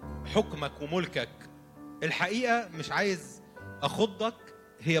دايرة حكمك وملكك. الحقيقة مش عايز اخضك،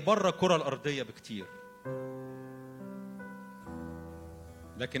 هي بره الكرة الأرضية بكتير،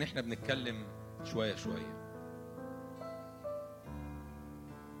 لكن احنا بنتكلم شوية شوية.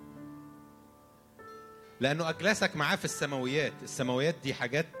 لأنه أجلسك معاه في السماويات. السماويات دي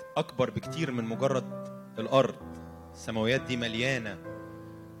حاجات أكبر بكتير من مجرد الأرض. السماويات دي مليانة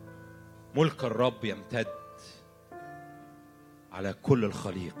ملك الرب يمتد على كل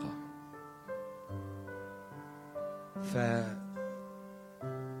الخليقة.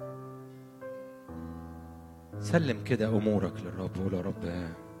 سلم كده أمورك للرب وقول يا رب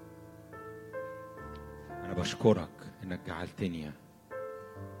أنا بشكرك إنك جعلتني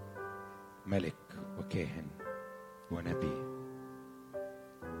ملك وكاهن ونبي.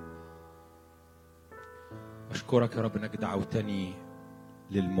 أشكرك يا رب إنك دعوتني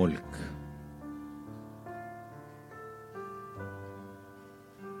للملك.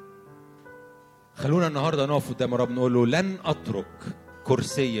 خلونا النهاردة نقف قدام الرب نقول له لن أترك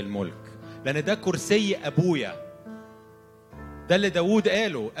كرسي الملك، لأن ده كرسي أبويا. ده اللي داود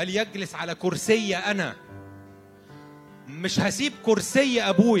قال يجلس على كرسي أنا. مش هسيب كرسي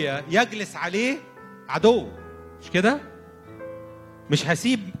أبويا يجلس عليه عدو، مش كده؟ مش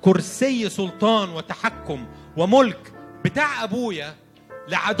هسيب كرسي سلطان وتحكم وملك بتاع أبويا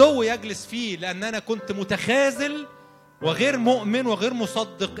لعدو يجلس فيه، لأن أنا كنت متخاذل وغير مؤمن وغير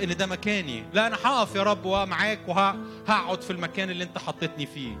مصدق ان ده مكاني. لا، انا هقف يا رب ومعاك وهقعد في المكان اللي انت حطيتني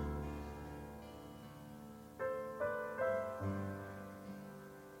فيه.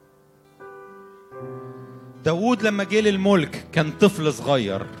 داود لما جه للملك كان طفل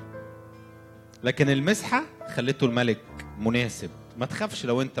صغير، لكن المسحة خلته الملك مناسب. ما تخافش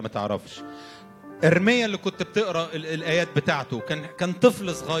لو انت ما تعرفش. ارميا اللي كنت بتقرأ الآيات بتاعته كان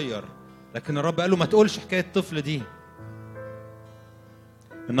طفل صغير، لكن الرب قال له ما تقولش حكاية الطفل دي.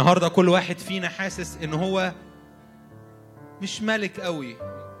 النهاردة كل واحد فينا حاسس ان هو مش ملك قوي،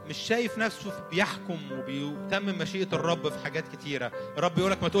 مش شايف نفسه بيحكم وبيتمم مشيئة الرب في حاجات كتيرة. الرب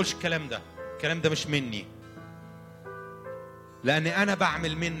يقولك ما تقولش الكلام ده مش مني، لأن أنا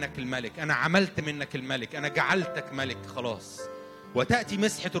بعمل منك الملك، أنا عملت منك الملك، أنا جعلتك ملك خلاص. وتأتي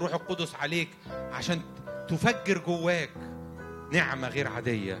مسحة الروح القدس عليك عشان تفجر جواك نعمة غير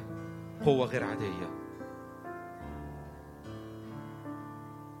عادية، قوة غير عادية.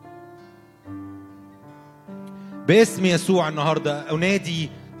 باسم يسوع النهاردة أنادي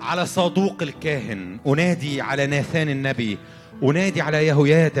على صادوق الكاهن، أنادي على ناثان النبي، أنادي على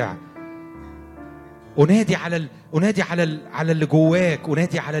يهويادع، أنادي على اللي جواك،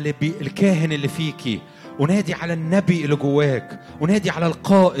 أنادي على الكاهن اللي فيكي، أنادي على النبي اللي جواك، أنادي على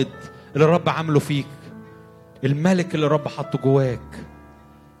القائد اللي الرب عامله فيك، الملك اللي الرب حطه جواك.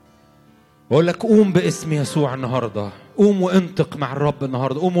 بقول لك قوم باسم يسوع النهارده، قوم وانطق مع الرب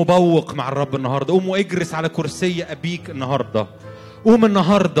النهارده، قوم وبوق مع الرب النهارده، قوم واجلس على كرسي أبيك النهارده. قوم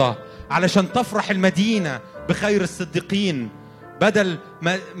النهارده علشان تفرح المدينة بخير الصديقين بدل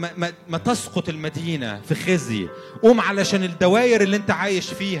ما تسقط المدينة في خزي. قوم علشان الدوائر اللي انت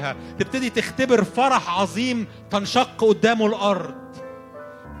عايش فيها تبتدي تختبر فرح عظيم تنشق قدامه الأرض.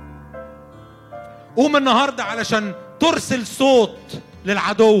 قوم النهاردة علشان ترسل صوت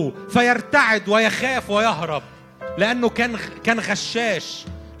للعدو فيرتعد ويخاف ويهرب، لأنه كان غشاش،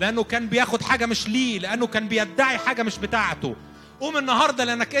 لأنه كان بياخد حاجة مش ليه، لأنه كان بيدعي حاجة مش بتاعته. قوم النهاردة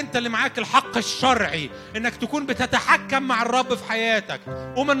لأنك أنت اللي معاك الحق الشرعي إنك تكون بتتحكم مع الرب في حياتك.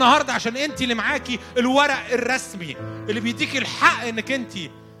 قوم النهاردة عشان أنت اللي معاكي الورق الرسمي اللي بيديك الحق إنك أنت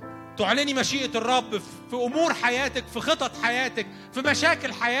تعلني مشيئة الرب في أمور حياتك، في خطط حياتك، في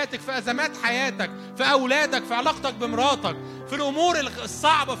مشاكل حياتك، في أزمات حياتك، في أولادك، في علاقتك بمراتك، في الأمور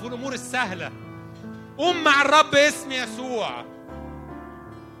الصعبة، في الأمور السهلة. قوم مع الرب باسم يسوع،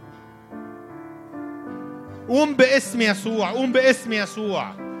 قوم باسم يسوع، قوم باسم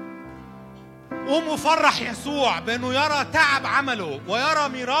يسوع. قوم وفرح يسوع بأنه يرى تعب عمله ويرى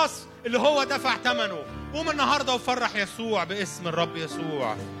ميراث اللي هو دفع ثمنه. قوم النهاردة وفرح يسوع باسم الرب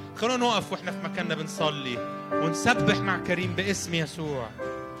يسوع. خلونا نقف واحنا في مكاننا بنصلي ونسبح مع كريم باسم يسوع.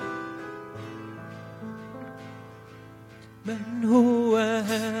 من هو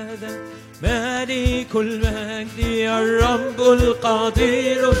هذا ملك المجد، الرب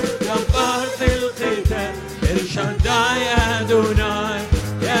القدير، جبار في القتال، الشداي أدوناي،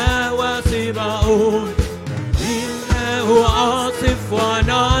 يا وصباؤون، إنه عاصف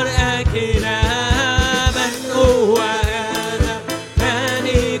ونار أكلة. من هو هذا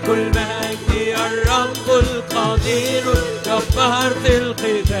ملك المجد، الرب القدير، جبار في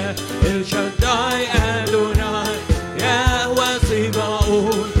القتال، الشداي أدوناي، يا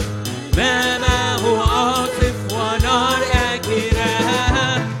وصباؤون، مامه عاصف ونار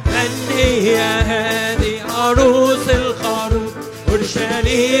أكلة. من هي هذه عروس الخروف،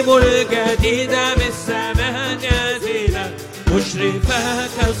 أورشليم الجديدة بالسماء نازلة، مشرفة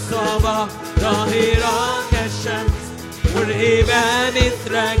كالصباح، ظاهرة كالشمس، مرهبة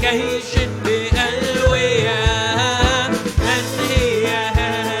مثل جيش بألوية. من هي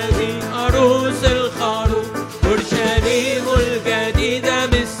هذه عروس الخروف، أورشليم الجديدة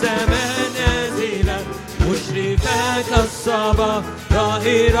بالسماء نازلة، مشرفة كالصباح،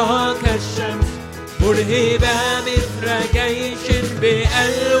 ظاهرة كالشمس، مرهبة مثل جيش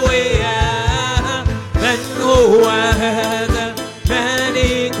بألوية. من هو هذا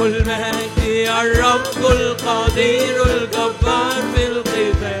ملك المجد، الرب القدير، الجبار في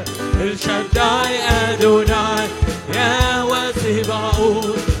القتال، الشداي أدوناي، يا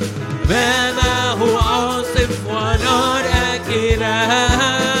وصباؤون، مامه عاصف ونار أكلة.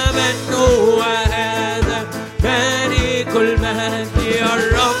 من هو هذا ملك المجد،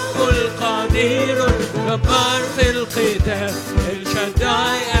 الرب القدير، الجبار في القتال،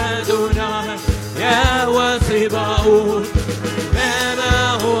 الشداي أدوناي، يا وصباؤون،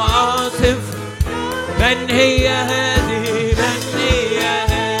 مامه عاصف. من هي هذه، من هي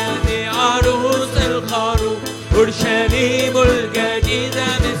هذه عروس الخروف، أورشليم الجديدة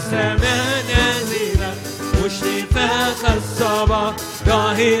بالسماء نازلة، مشرفة كالصباح،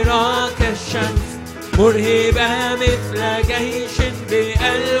 ظاهرة كالشمس، مرهبة مثل جيش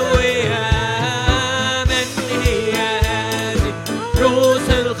بألوية. من هي هذه روس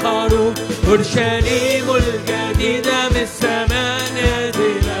الخروف؟ أورشليم الجديدة من السماء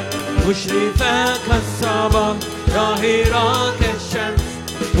نازلة، مشرفة كالصباح ظاهرة كالشمس،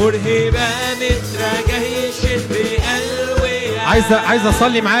 مرهبة مثل جيش بألوية. عايز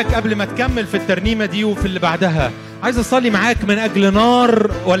اصلي معاك قبل ما تكمل في الترنيمة دي وفي اللي بعدها. عايز اصلي معاك من اجل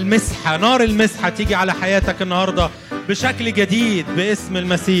نار والمسحة، نار المسحة تيجي على حياتك النهاردة بشكل جديد باسم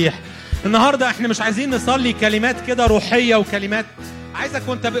المسيح. النهاردة احنا مش عايزين نصلي كلمات كده روحية وكلمات، عايزك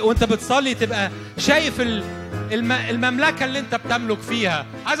وانت بتصلي تبقى شايف المملكة اللي انت بتملك فيها.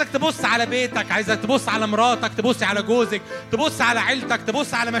 عايزك تبص على بيتك، عايزك تبص على مراتك، تبص على جوزك، تبص على عيلتك،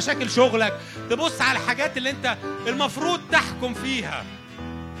 تبص على مشاكل شغلك، تبص على الحاجات اللي انت المفروض تحكم فيها،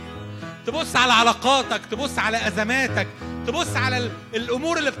 تبص على علاقاتك، تبص على أزماتك، تبص على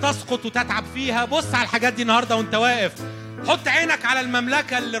الأمور اللي بتسقط وتتعب فيها. بص على الحاجات دي النهاردة وانت واقف. حط عينك على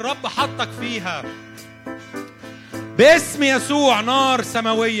المملكة اللي الرب حطك فيها باسم يسوع. نار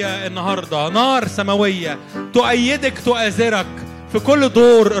سماوية النهاردة، نار سماوية تؤيدك تؤازرك في كل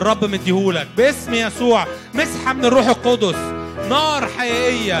دور الرب مديهولك باسم يسوع. مسحة من الروح القدس، نار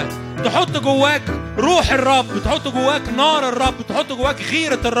حقيقية تحط جواك روح الرب، تحط جواك نار الرب، تحط جواك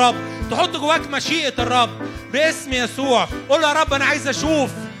غيرة الرب، تحط جواك مشيئة الرب باسم يسوع. قول يا رب أنا عايز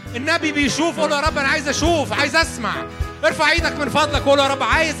أشوف. النبي بيشوف، قول يا رب أنا عايز أشوف، عايز أسمع. ارفع ايدك من فضلك وقول يا رب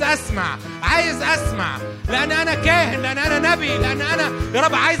عايز أسمع، عايز أسمع، لأن أنا كاهن، لأن أنا نبي، لأن أنا يا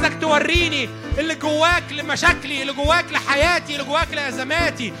رب عايزك توريني اللي جواك لمشاكلي، اللي جواك لحياتي، اللي جواك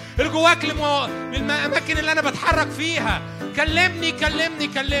لأزماتي، اللي جواك للأماكن اللي أنا بتحرك فيها. كلمني كلمني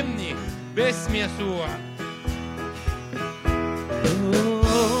كلمني باسم يسوع.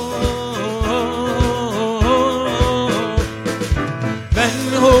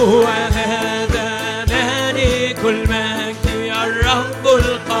 من هو هذا مالك المجد الرب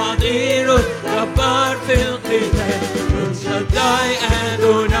القدير الجبار في القتال؟ شداي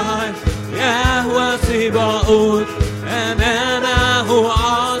أدوناي يهوى صباؤوت، أمامه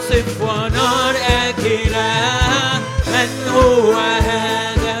عاصف ونار أكلة. من هو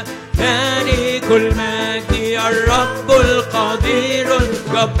هذا مالك المجد الرب القدير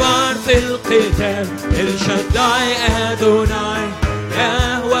الجبار في القتال؟ الشداي أدوناي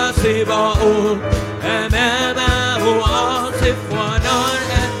يهوى صباؤوت، أمامه عاصف ونار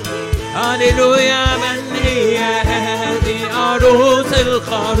أكلة. هللويا. من هي هذه عروس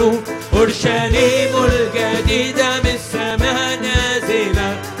الخروف؟ أورشليم الجديدة من السماء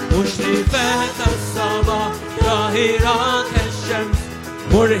نازلة، مشرفة كالصباح ظاهرة كالشمس،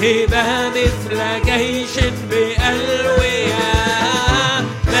 مرهبة مثل جيش بألوية.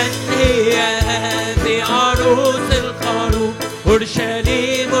 من هي هذه عروس الخروف؟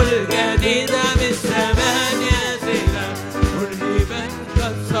 أورشليم الجديدة من السماء نازلة، مرهبة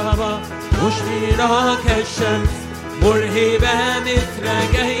كالصباح مشرقة كالشمس، مرهبة مثل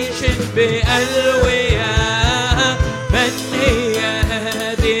جيش بألوية. من هي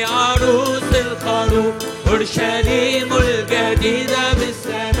هذه عروس الخروف؟ أورشليم الجديدة من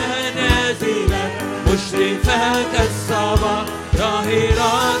السماء نازلة، مشرفة كالصباح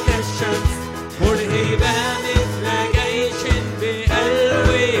ظاهرة كالشمس، مرهبة مثل جيش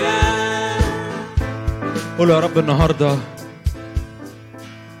بألوية. قول يا رب النهاردة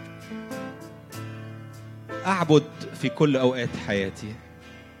أعبد في كل أوقات حياتي،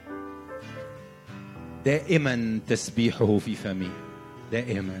 دائما تسبيحه في فمي،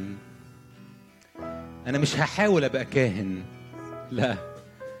 دائما. أنا مش هحاول أبقى كاهن، لا،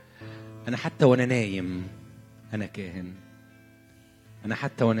 أنا حتى وأنا نايم أنا كاهن. أنا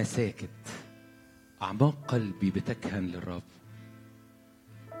حتى وأنا ساكت أعماق قلبي بتكهن للرب.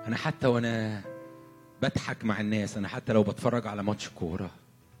 أنا حتى وأنا بضحك مع الناس، أنا حتى لو بتفرج على ماتش كورة،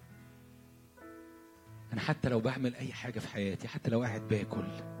 أنا حتى لو بعمل أي حاجة في حياتي، حتى لو قاعد باكل،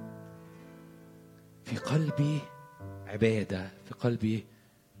 في قلبي عبادة، في قلبي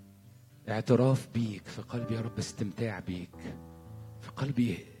اعتراف بيك، في قلبي يا رب استمتاع بيك، في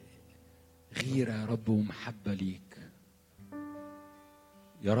قلبي غيرة يا رب ومحبة ليك.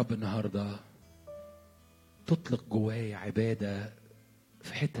 يا رب النهاردة تطلق جواي عبادة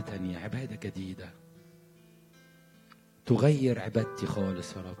في حتة تانية، عبادة جديدة تغير عبادتي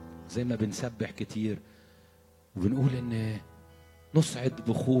خالص يا رب. زي ما بنسبح كتير وبنقول ان نصعد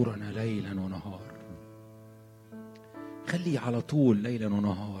بخورنا ليلا ونهار، خلي على طول ليلا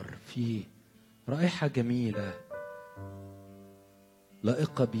ونهار في رائحة جميلة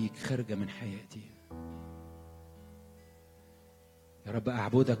لائقة بيك خارجة من حياتي. يا رب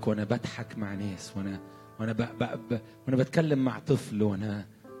أعبدك وأنا بضحك مع ناس، وأنا بتكلم مع طفل، وأنا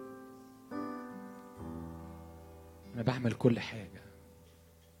أنا بعمل كل حاجة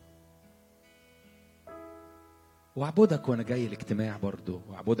وأعبدك وأنا جاي الاجتماع برضو،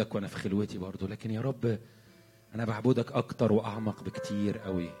 وأعبدك وأنا في خلوتي برضو، لكن يا رب أنا بعبدك أكتر وأعمق بكتير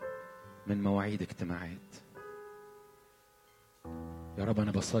قوي من مواعيد اجتماعات. يا رب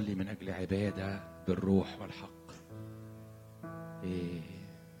أنا بصلي من أجل عبادة بالروح والحق.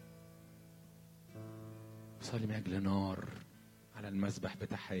 بصلي من أجل نار على المذبح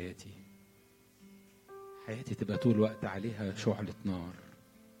بتاع حياتي تبقى طول الوقت عليها شعلة نار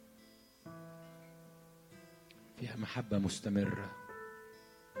فيها محبة مستمرة،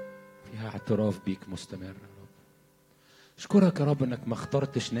 فيها اعتراف بيك مستمر. يا رب اشكرك يا رب انك ما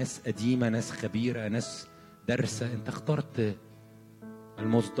اخترتش ناس قديمة، ناس خبيرة، ناس دارسة. انت اخترت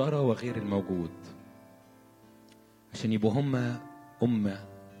المصدرة وغير الموجود عشان يبقوا هم أمة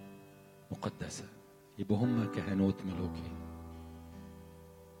مقدسة، يبقوا هم كهنوت ملوكي.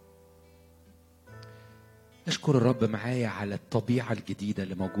 اشكر الرب معايا على الطبيعة الجديدة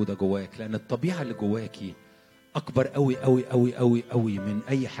اللي موجودة جواك، لأن الطبيعة اللي جواكي أكبر قوي قوي قوي قوي قوي من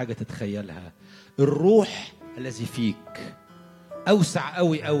أي حاجة تتخيلها. الروح الذي فيك أوسع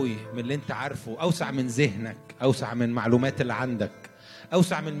قوي قوي من اللي أنت عارفه، أوسع من ذهنك، أوسع من المعلومات اللي عندك،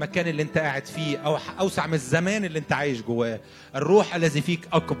 أوسع من المكان اللي أنت قاعد فيه، أو أوسع من الزمان اللي أنت عايش جواه. الروح الذي فيك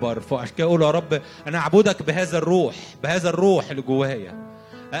أكبر. فعشان كده أقول يا رب أنا أعبدك بهذا الروح، بهذا الروح اللي جوايا.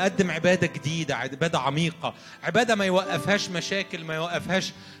 أقدم عبادة جديدة، عبادة عميقة، عبادة ما يوقفهاش مشاكل، ما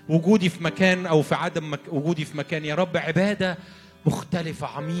يوقفهاش وجودي في مكان أو في عدم وجودي في مكان. يا رب عبادة مختلفة،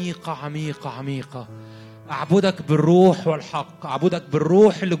 عميقة عميقة عميقة. أعبدك بالروح والحق، أعبدك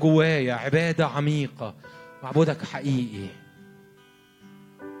بالروح اللي جوايا، عبادة عميقة، أعبدك حقيقي.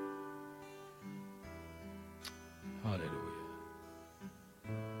 هاليلويا.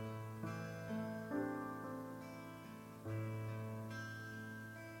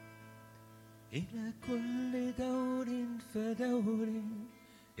 إلى كل دور فدور،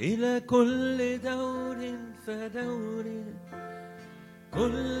 إلى كل دور فدور،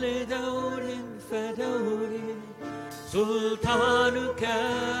 كل دور فدور سلطانك.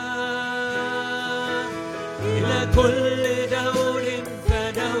 إلى كل دور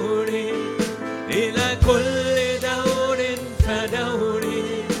فدور، إلى كل دور فدور،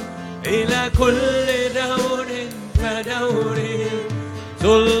 إلى كل دور فدور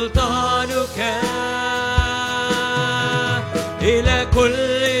سلطانك. إلى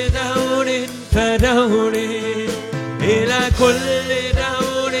كل دور فدور، إلى كل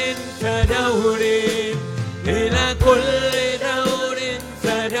دور فدور، إلى كل دور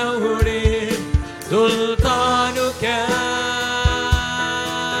فدور سلطانك.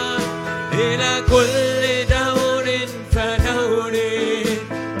 إلى كل دور فدور،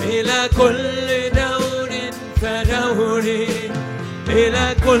 إلى كل دور فدور، إلى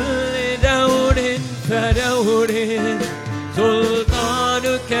كل دور فدور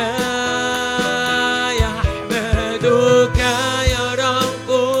سلطانك. يحمدك يا رب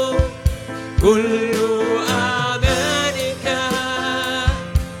كل أعمالك،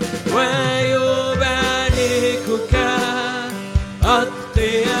 ويباركك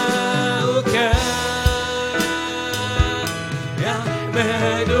أتقياؤك.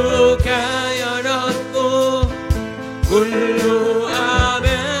 يحمدك يا رب كل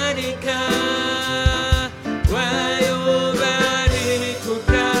أعمالك، ويباركك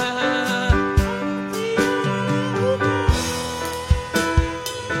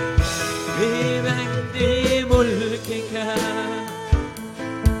بمجد ملكك.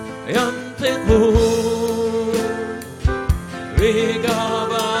 ينطقون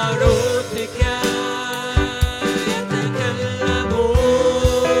بجبروتك، يتكلمون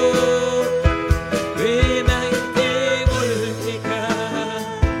بمجد ملكك.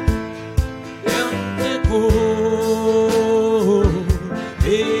 ينطقون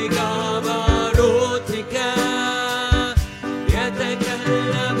بجبروتك، يتكلمون.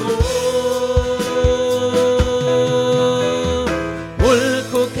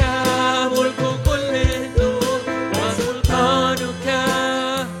 ملكك ملك كل ذو، وسلطانك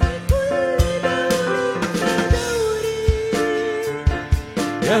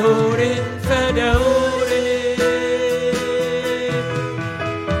دور فدور.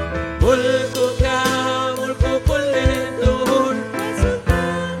 ملكك ملك كل الدهور،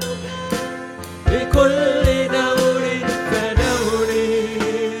 بكل دور فدور.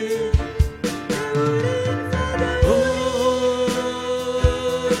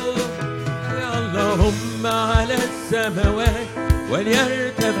 اللهم على السماوات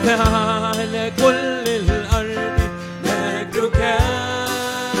وليرتفع على كل الأرض مجدك.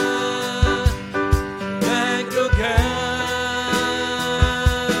 مجدك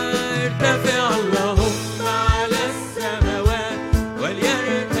ارتفع اللهم على السماوات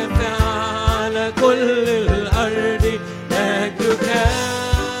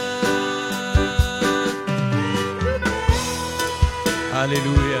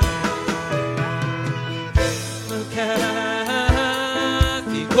هللويا. اسمك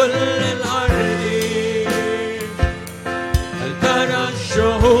في كل الأرض، هل ترى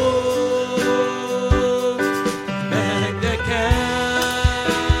الشهور مجدك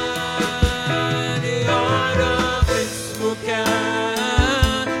ليعرف اسمك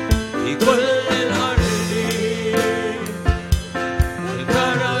في كل الأرض، هل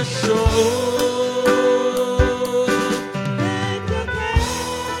ترى الشهور مجدك.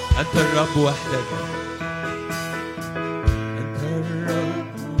 أنت الرب وحدك،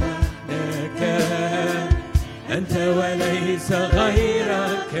 أنت وليس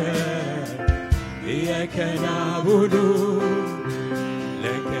غيرك، إياك نعبد،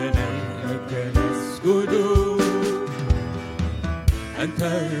 لك نسجد. أنت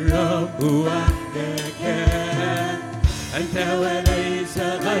الرب وحدك، أنت وليس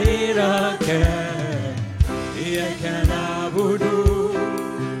غيرك، إياك نعبد،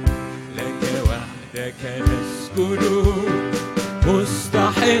 لك وحدك نسجد.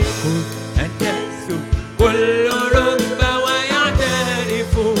 مستحق أن تكسب كل ركبة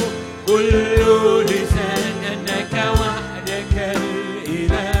ويعترف كل لسان أنك وحدك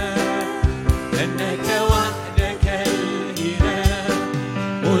الإله، أنك وحدك الإله.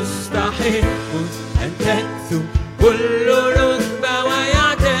 مستحق أن تكسب كل ركبة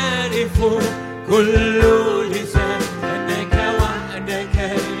ويعترف كل لسان أنك وحدك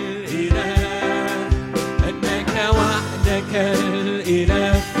الإله، أنك وحدك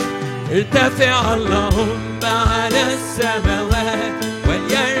الإله. ارتفع اللهم على السماوات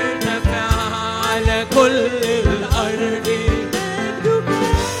وليرتفع على كل الأرض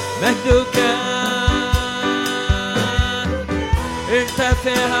مجدك.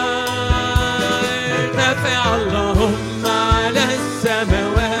 ارتفع اللهم على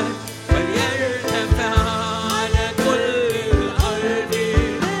السماوات وليرتفع على كل الأرض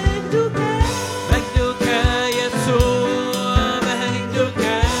مجدك يسوع.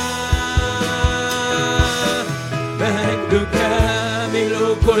 مجدك ملء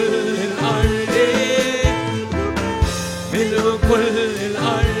كل الأرض، ملء كل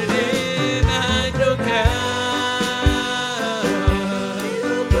الأرض مجدك.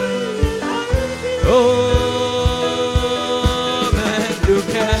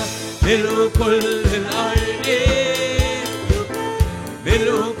 مجدك ملء كل الأرض،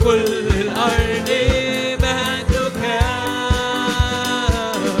 ملء كل الأرض مجدك.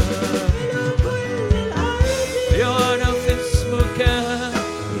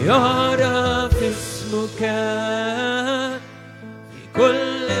 يعرف اسمك في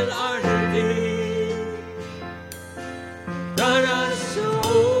كل الأرض، ترى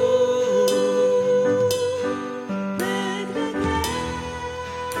الشعوب مجدك.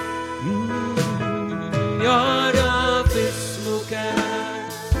 يعرف اسمك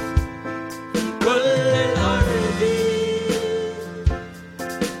في كل الأرض،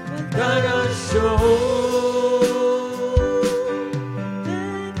 ترى الشعوب